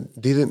 Yeah,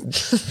 didn't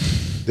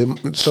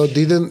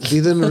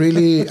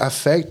really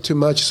affect too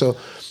much. So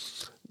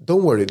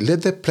don't worry.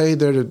 Let them play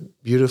their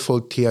beautiful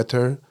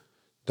theater.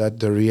 That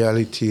the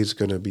reality is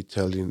going to be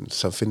telling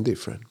something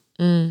different.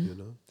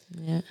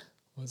 Yeah.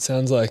 Well, it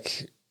sounds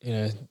like,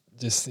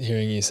 just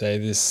hearing you say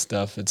this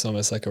stuff, it's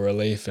almost like a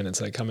relief, and it's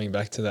like coming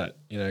back to that,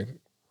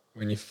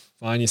 when you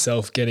find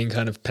yourself getting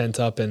kind of pent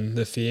up in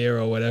the fear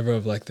or whatever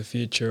of like the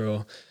future,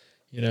 or,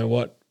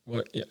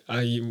 what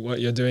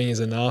you're doing is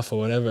enough or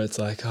whatever. It's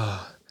like,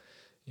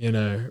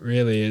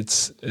 really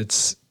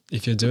it's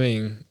if you're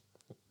doing,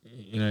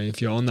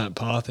 if you're on that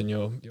path and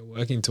you're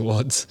working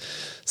towards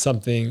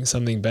something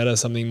better,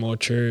 something more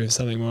true,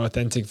 something more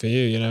authentic for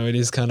you, it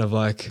is kind of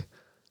like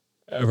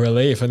a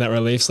relief, and that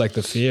relief's like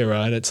the fear,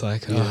 right? It's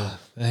like,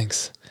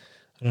 thanks,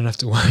 I don't have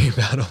to worry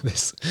about all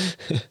this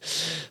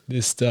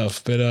this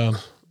stuff. But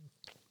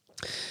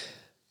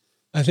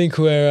I think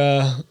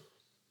we're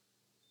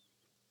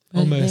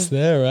almost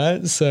there,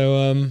 right?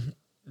 So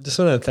just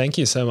want to thank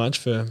you so much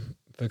for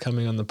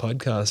coming on the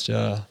podcast,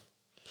 Jar.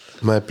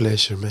 My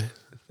pleasure, man.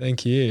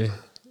 Thank you.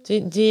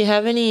 Do you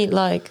have any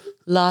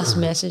last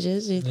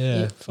messages?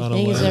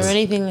 Final words. Is there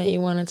anything that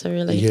you wanted to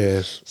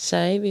really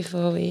say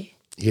before we?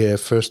 Yeah,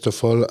 first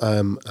of all,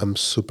 I'm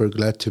super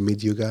glad to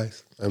meet you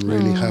guys. I'm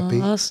really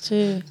happy. Us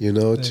too.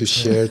 Thanks, to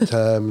share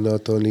time,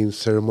 not only in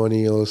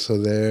ceremony, also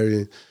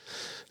there,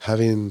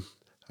 having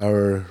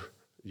our,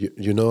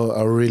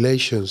 our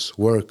relations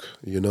work.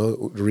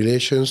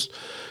 Relations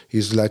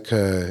is like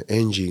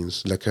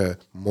engines, like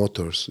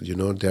motors.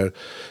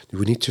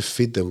 We need to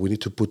feed them. We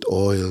need to put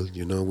oil.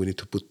 We need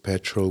to put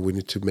petrol. We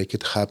need to make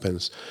it happen.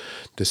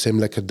 The same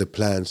like at the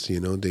plants. They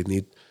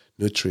need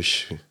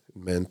nutrition.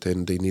 And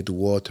they need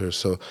water.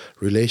 So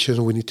relations,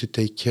 we need to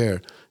take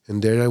care.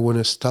 And there I want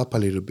to stop a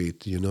little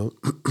bit,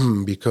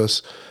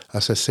 because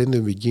as I said in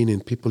the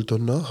beginning, people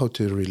don't know how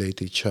to relate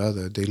to each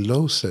other. They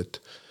lose it.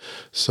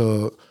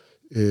 So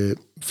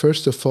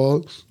first of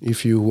all,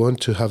 if you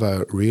want to have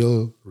a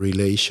real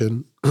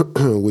relation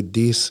with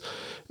this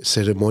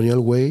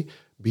ceremonial way,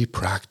 be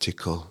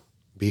practical,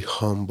 be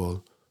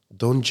humble.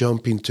 Don't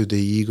jump into the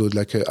ego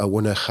like I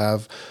want to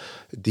have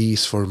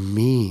this for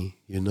me,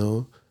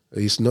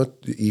 It's not,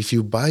 if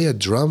you buy a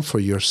drum for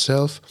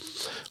yourself,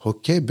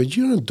 okay, but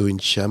you're not doing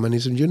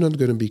shamanism. You're not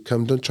going to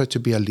don't try to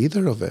be a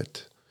leader of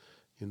it,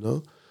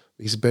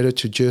 It's better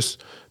to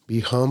just be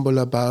humble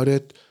about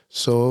it.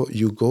 So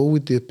you go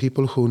with the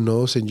people who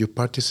knows and you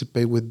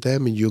participate with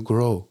them and you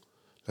grow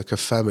like a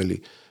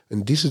family.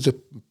 And this is the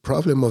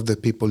problem of the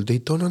people. They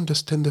don't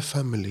understand the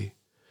family.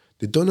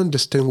 They don't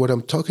understand what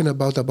I'm talking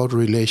about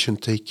relation,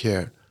 take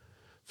care.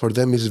 For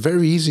them, it's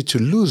very easy to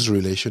lose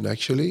relation,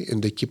 actually,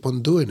 and they keep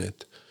on doing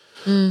it.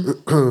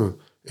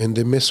 And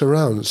they mess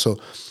around. So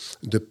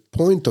the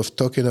point of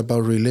talking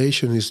about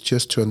relation is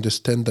just to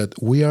understand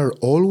that we are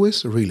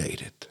always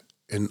related,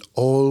 and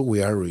all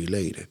we are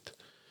related.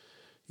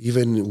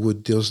 Even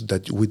with those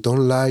that we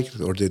don't like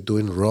or they're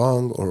doing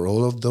wrong or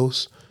all of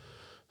those.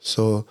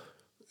 So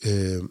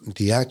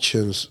the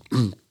actions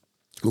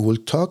will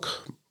talk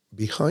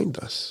behind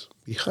us,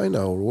 behind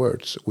our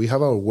words. We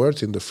have our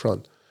words in the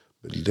front,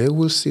 but they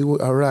will see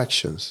our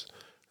actions,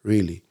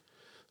 really.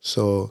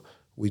 So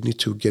we need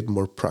to get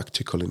more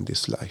practical in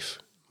this life,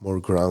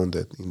 more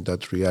grounded in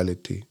that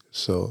reality.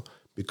 So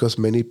because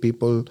many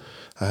people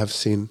I have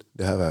seen,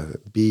 they have a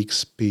big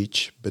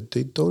speech, but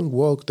they don't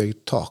walk, they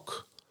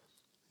talk.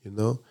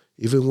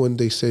 Even when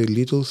they say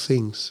little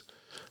things,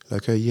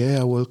 like,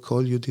 I will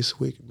call you this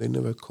week. They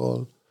never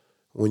call.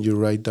 When you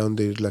write down,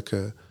 they're like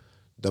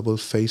double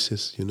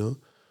faces,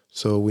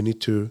 So we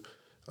need to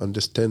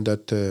understand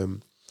that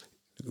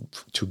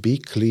to be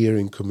clear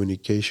in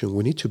communication,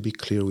 we need to be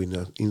clear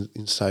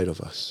inside of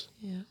us.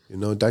 Yeah.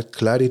 That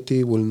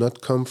clarity will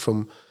not come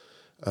from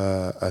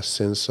a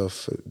sense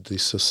of the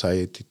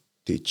society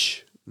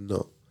teach.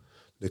 No.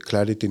 The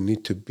clarity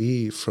need to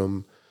be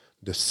from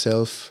the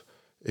self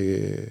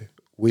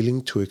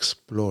willing to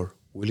explore,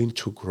 willing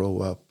to grow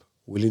up,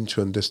 willing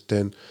to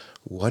understand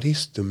what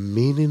is the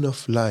meaning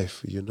of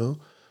life,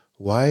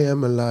 Why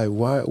am I alive?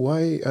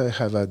 Why I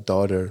have a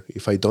daughter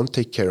if I don't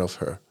take care of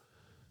her?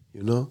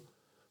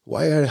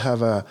 Why I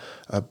have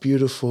a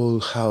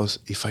beautiful house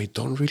if I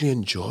don't really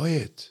enjoy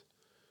it?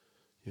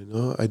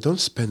 I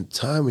don't spend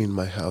time in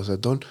my house.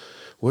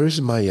 Where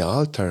is my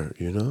altar,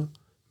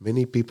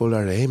 Many people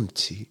are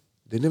empty.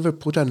 They never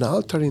put an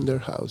altar in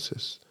their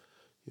houses.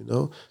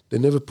 They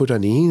never put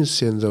an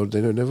incense, or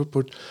they never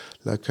put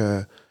like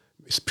a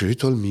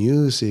spiritual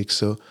music.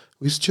 So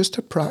it's just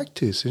a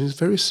practice, and it's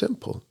very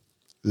simple.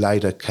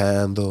 Light a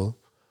candle,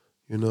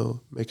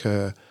 make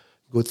a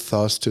good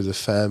thoughts to the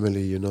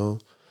family,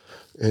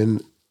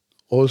 And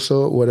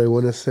also what I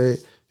want to say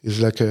is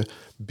like a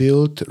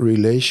built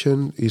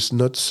relation is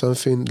not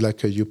something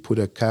like you put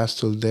a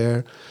castle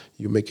there,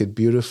 you make it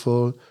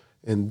beautiful,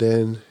 and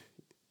then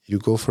you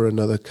go for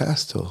another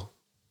castle.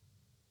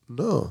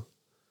 No.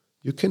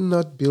 You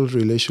cannot build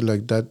relation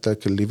like that,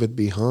 like leave it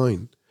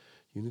behind.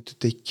 You need to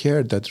take care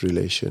of that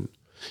relation.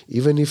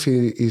 Even if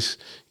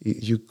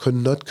you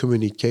cannot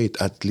communicate,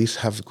 at least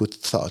have good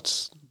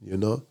thoughts,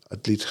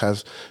 At least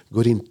have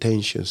good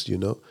intentions,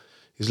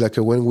 It's like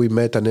when we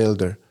met an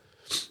elder.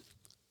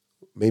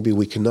 Maybe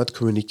we cannot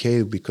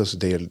communicate because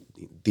they are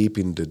deep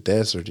in the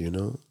desert,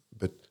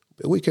 But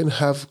we can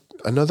have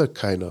another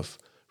kind of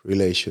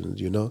relation,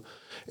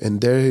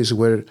 And there is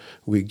where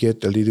we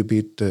get a little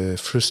bit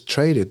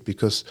frustrated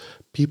because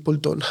people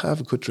don't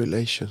have good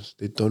relations.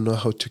 They don't know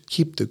how to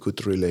keep the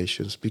good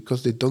relations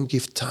because they don't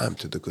give time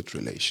to the good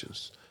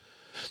relations.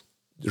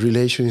 The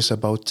relation is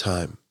about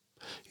time.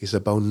 It's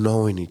about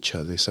knowing each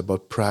other. It's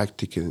about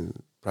practicing,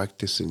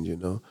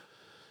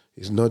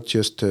 It's not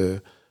just,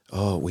 we're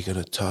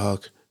going to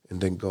talk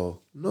and then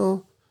go.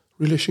 No,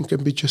 relation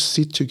can be just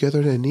sit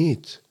together and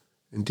eat.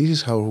 And this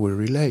is how we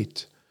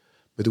relate.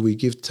 But we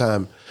give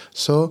time.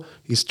 So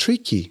it's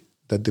tricky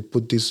that they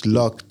put this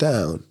lock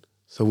down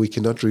so we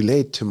cannot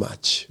relate too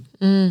much.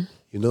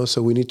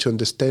 So we need to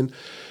understand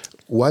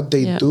what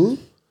they do,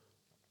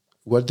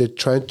 what they're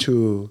trying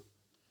to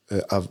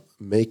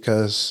make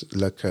us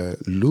like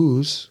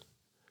lose.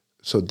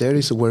 So there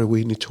is where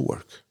we need to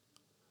work.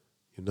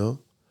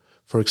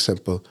 For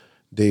example,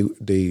 they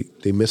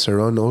mess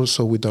around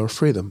also with our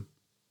freedom,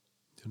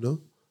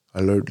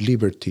 our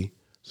liberty.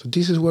 So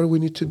this is what we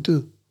need to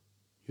do,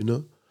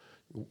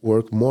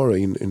 work more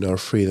in our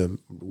freedom,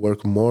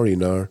 work more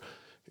in our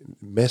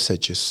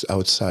messages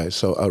outside.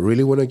 So I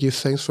really want to give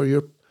thanks for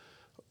your,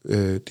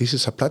 this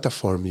is a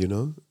platform,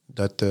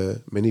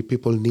 that many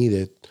people need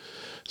it.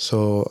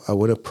 So I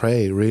want to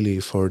pray really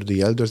for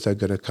the elders that are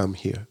going to come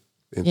here.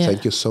 And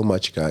thank you so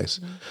much, guys,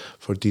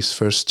 for this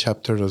first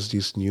chapter of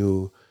this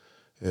new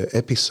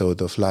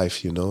episode of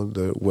life,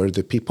 where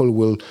the people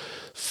will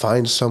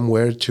find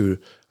somewhere to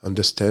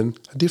understand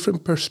a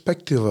different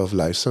perspective of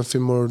life,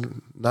 something more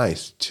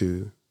nice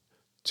to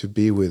to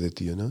be with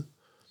it, you know.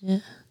 Yeah.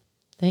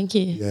 Thank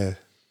you. Yeah,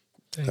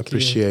 Thank you.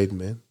 appreciate,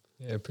 man.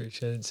 Yeah,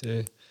 appreciate it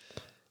too.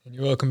 And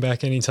you're welcome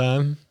back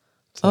anytime.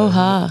 So Oh,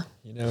 ha.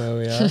 You know where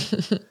we are.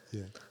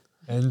 Yeah.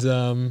 And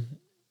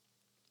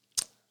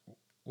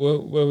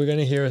were we going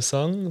to hear a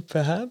song,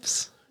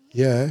 perhaps?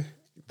 Yeah,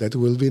 that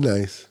will be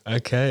nice.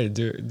 Okay.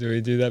 Do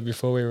we do that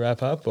before we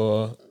wrap up,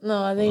 or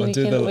No, I think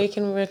we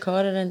can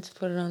record it and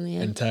put it on the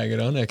and end. tag it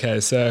on? Okay,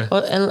 so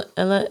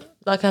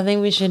I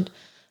think we should.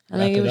 I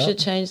Wrap think it we up? should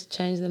change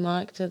the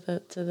mic to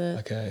the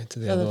okay to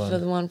the for other the, one. for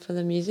the one for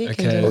the music.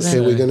 Okay, And do Okay,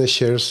 that. we're gonna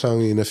share a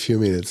song in a few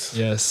minutes.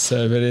 Yes.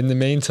 So, but in the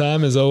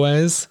meantime, as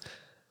always,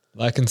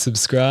 like and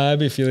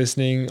subscribe if you're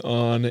listening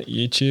on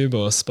YouTube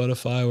or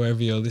Spotify,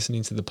 wherever you're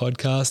listening to the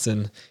podcast.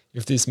 And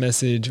if this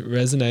message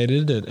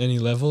resonated at any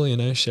level,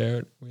 share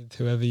it with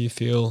whoever you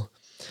feel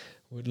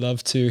would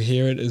love to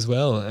hear it as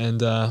well.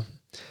 And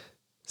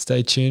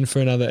stay tuned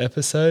for another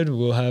episode.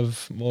 We'll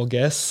have more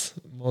guests,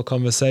 more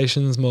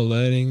conversations, more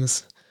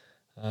learnings,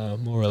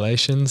 more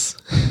relations.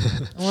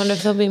 I wonder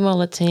if there'll be more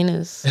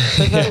Latinas.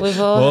 We've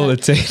More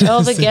Latinas.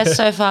 all the guests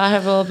so far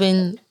have all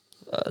been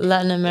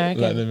Latin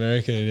American. Latin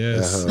American,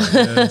 yes.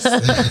 Uh-huh. Yes.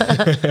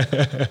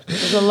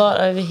 There's a lot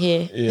over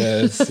here.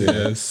 Yes,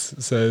 yes.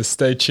 So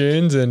stay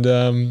tuned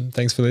and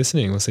thanks for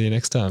listening. We'll see you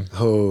next time.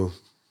 Oh,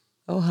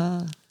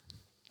 Oh,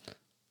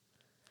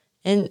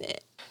 and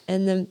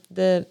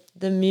the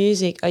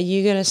music. Are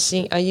you gonna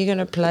sing? Are you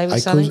gonna play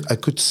with something? I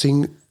could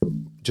sing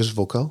just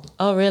vocal.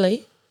 Oh,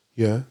 really?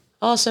 Yeah.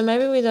 Oh, so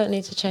maybe we don't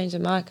need to change the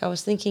mic. I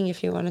was thinking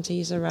if you wanted to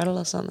use a rattle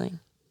or something.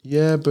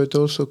 Yeah, but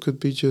also could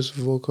be just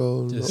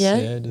vocal. Just-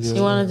 Yeah? just-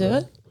 You want to do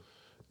it?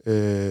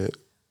 Uh,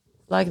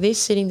 Like this,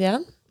 sitting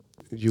down?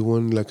 you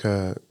want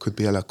could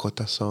be a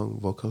Lakota song,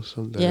 vocal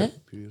song. That Yeah.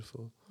 would be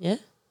beautiful. Yeah?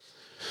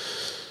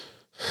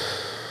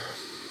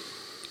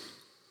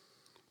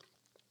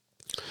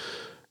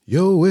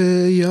 Yo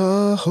way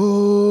ya ho,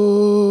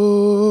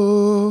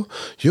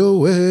 yo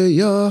way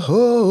ya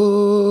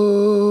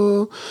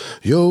ho,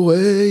 yo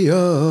way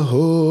ya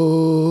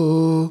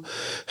ho,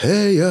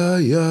 hey ya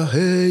ya,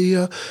 hey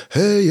ya,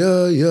 hey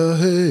ya ya,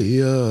 hey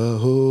ya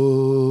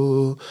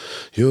ho,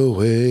 yo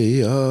way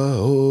ya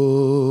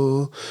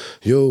ho,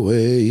 yo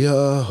way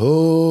ya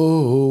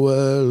ho,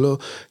 elo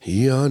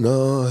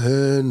yana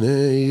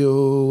hene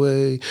yo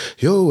way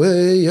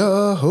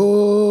ya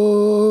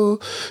ho.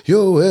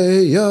 Yo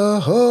way ya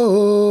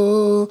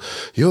ho,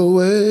 yo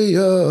way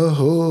ya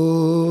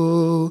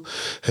ho,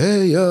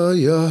 hey ya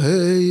ya,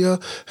 hey ya,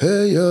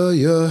 hey ya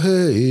ya,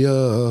 hey ya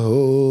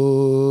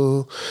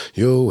ho,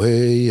 yo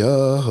way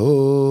ya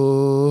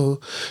ho,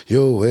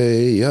 yo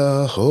way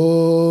ya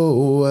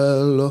ho,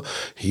 elo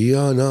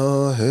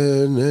yana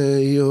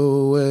hene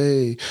yo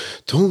way,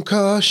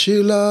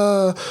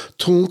 tunkashila,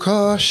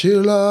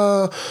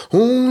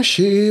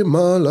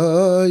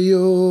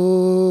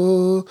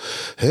 unshimalayo,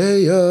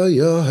 hey ya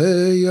ya,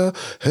 hey ya,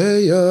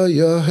 hey ya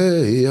ya,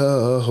 hey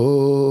ya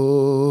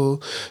ho,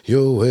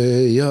 yo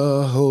way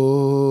ya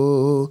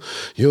ho,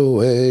 yo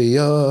way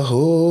ya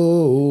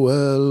ho,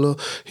 elo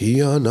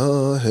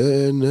yana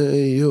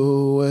hene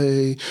yo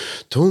way,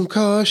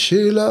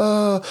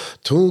 tunkashila,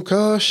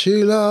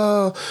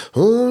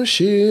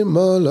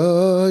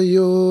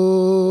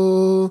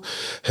 unshimalayo,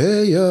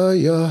 hey ya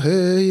ya,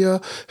 hey ya,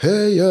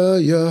 hey ya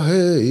ya,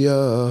 hey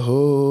ya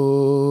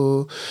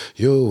ho,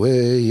 yo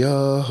way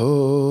ya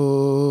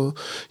ho,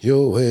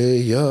 yo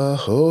way ya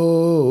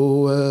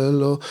ho,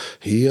 elo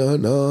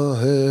yana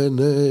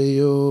hene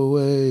yo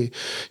way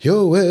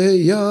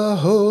ya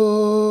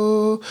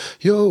ho,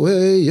 yo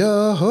way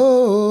ya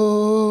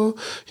ho,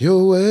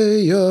 yo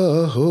way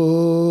ya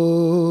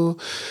ho,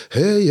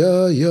 hey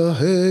ya ya,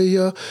 hey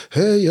ya,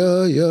 hey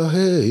ya ya,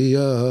 hey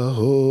ya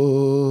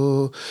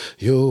ho,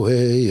 yo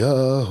way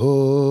ya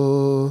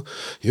ho,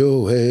 yo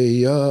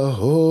way ya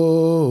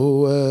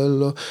ho,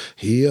 elo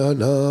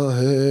yana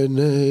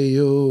hene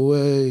yo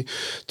way,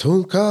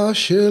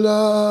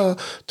 tunkashila,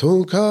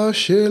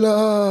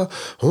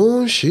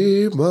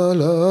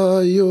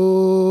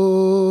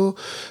 unshimalayo,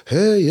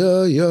 hey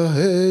ya ya,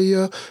 hey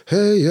ya,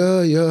 hey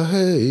ya ya,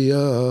 hey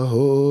ya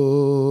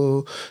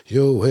ho,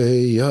 yo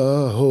way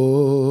ya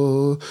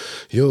ho,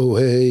 yo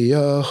way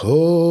ya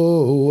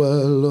ho,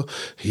 elo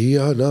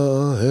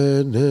yana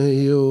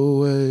hene yo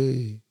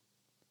way.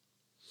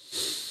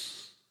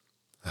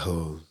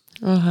 Oh,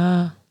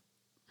 Uh-huh.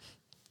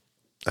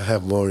 I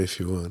have more if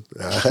you want.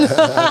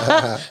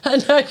 I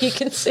know you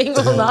can sing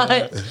all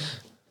night.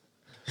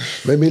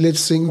 Maybe let's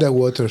sing the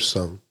water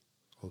song,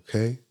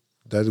 okay?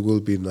 That will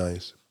be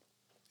nice.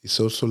 It's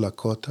also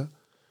Lakota,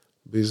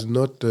 but it's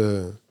not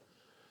a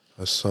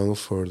song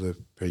for the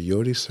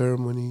peyote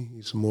ceremony.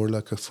 It's more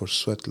like a for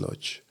sweat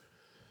lodge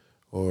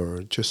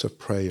or just a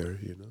prayer,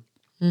 you know.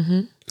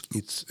 Mm-hmm.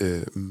 It's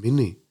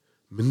mini.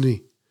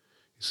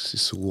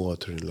 It's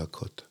water in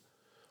Lakota.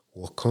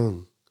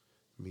 Wakong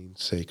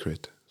means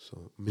sacred.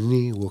 So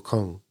mini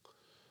wakong.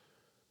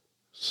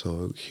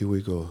 So here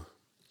we go.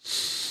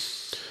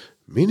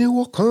 Mini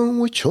wakan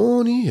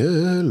wichoni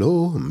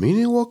elo,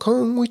 mini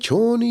wakan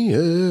wichoni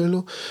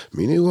elo,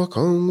 mini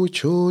wakan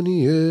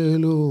wichoni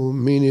elo,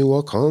 mini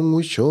wakan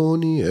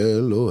wichoni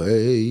elo,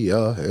 hey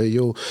ya hey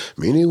yo.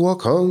 Mini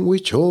wakan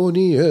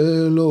wichoni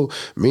elo,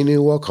 mini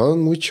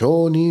wakan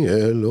wichoni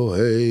elo,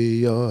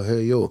 hey ya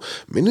hey yo.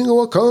 Mini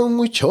wakan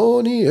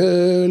wichoni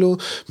elo,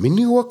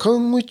 mini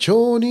wakan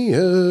wichoni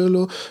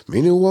elo,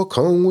 mini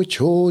wakan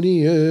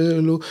wichoni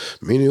elo,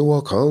 mini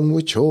wakan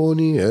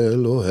wichoni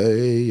elo,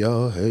 hey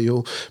ya hey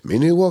yo.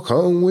 Mini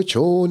wakan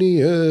wichoni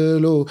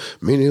elo,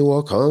 mini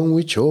wakan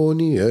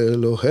wichoni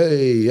elo,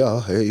 hey ya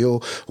hey yo.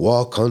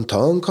 Wakan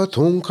tanka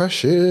tunka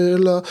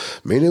shela,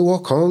 mini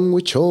wakan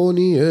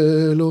wichoni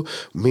elo,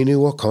 mini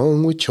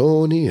wakan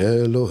wichoni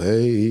elo,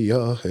 hey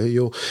ya hey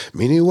yo.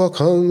 Mini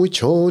wakan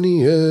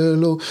wichoni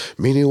elo,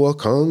 mini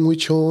wakan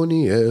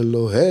wichoni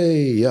elo,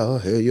 hey ya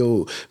hey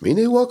yo.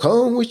 Mini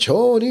wakan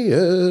wichoni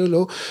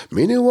elo,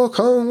 mini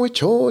wakan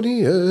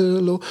wichoni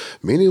elo,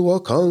 mini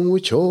wakan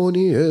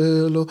wichoni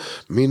elo,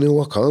 mini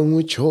wakan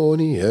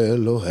wichoni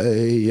elo,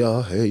 hey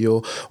ya hey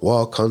yo.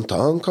 Wakan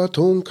tanka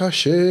tunka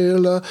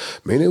shela,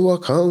 mini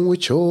wakan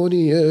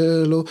wichoni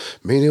elo,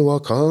 mini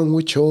wakan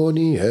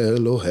wichoni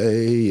elo,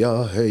 hey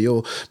ya hey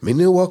yo.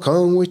 Mini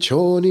wakan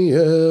wichoni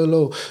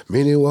elo,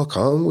 mini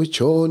wakan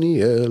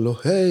wichoni elo,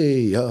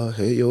 hey ya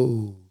hey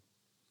yo.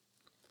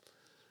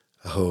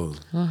 Aho.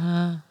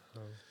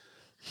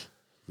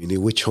 Mini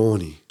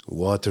wichoni,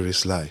 water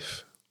is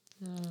life.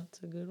 Oh, that's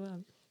a good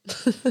one.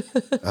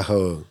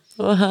 Aho.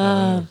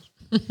 Wow.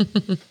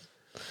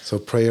 So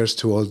prayers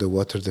to all the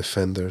water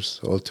defenders,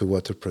 all to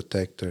water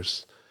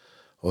protectors,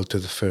 all to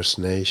the First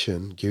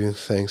Nation, giving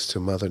thanks to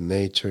Mother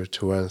Nature,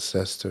 to our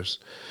ancestors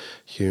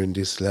here in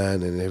this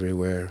land and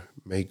everywhere.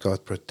 May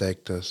God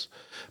protect us.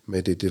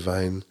 May the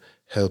divine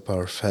help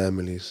our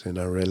families and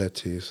our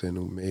relatives,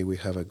 and may we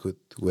have a good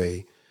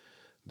way,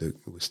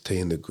 we stay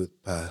in the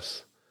good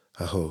path.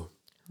 Aho.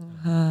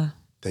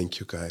 Thank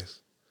you, guys.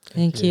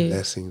 Thank you.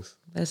 Blessings.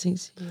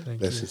 Blessings to you. Thank you.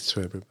 Blessings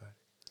to everybody.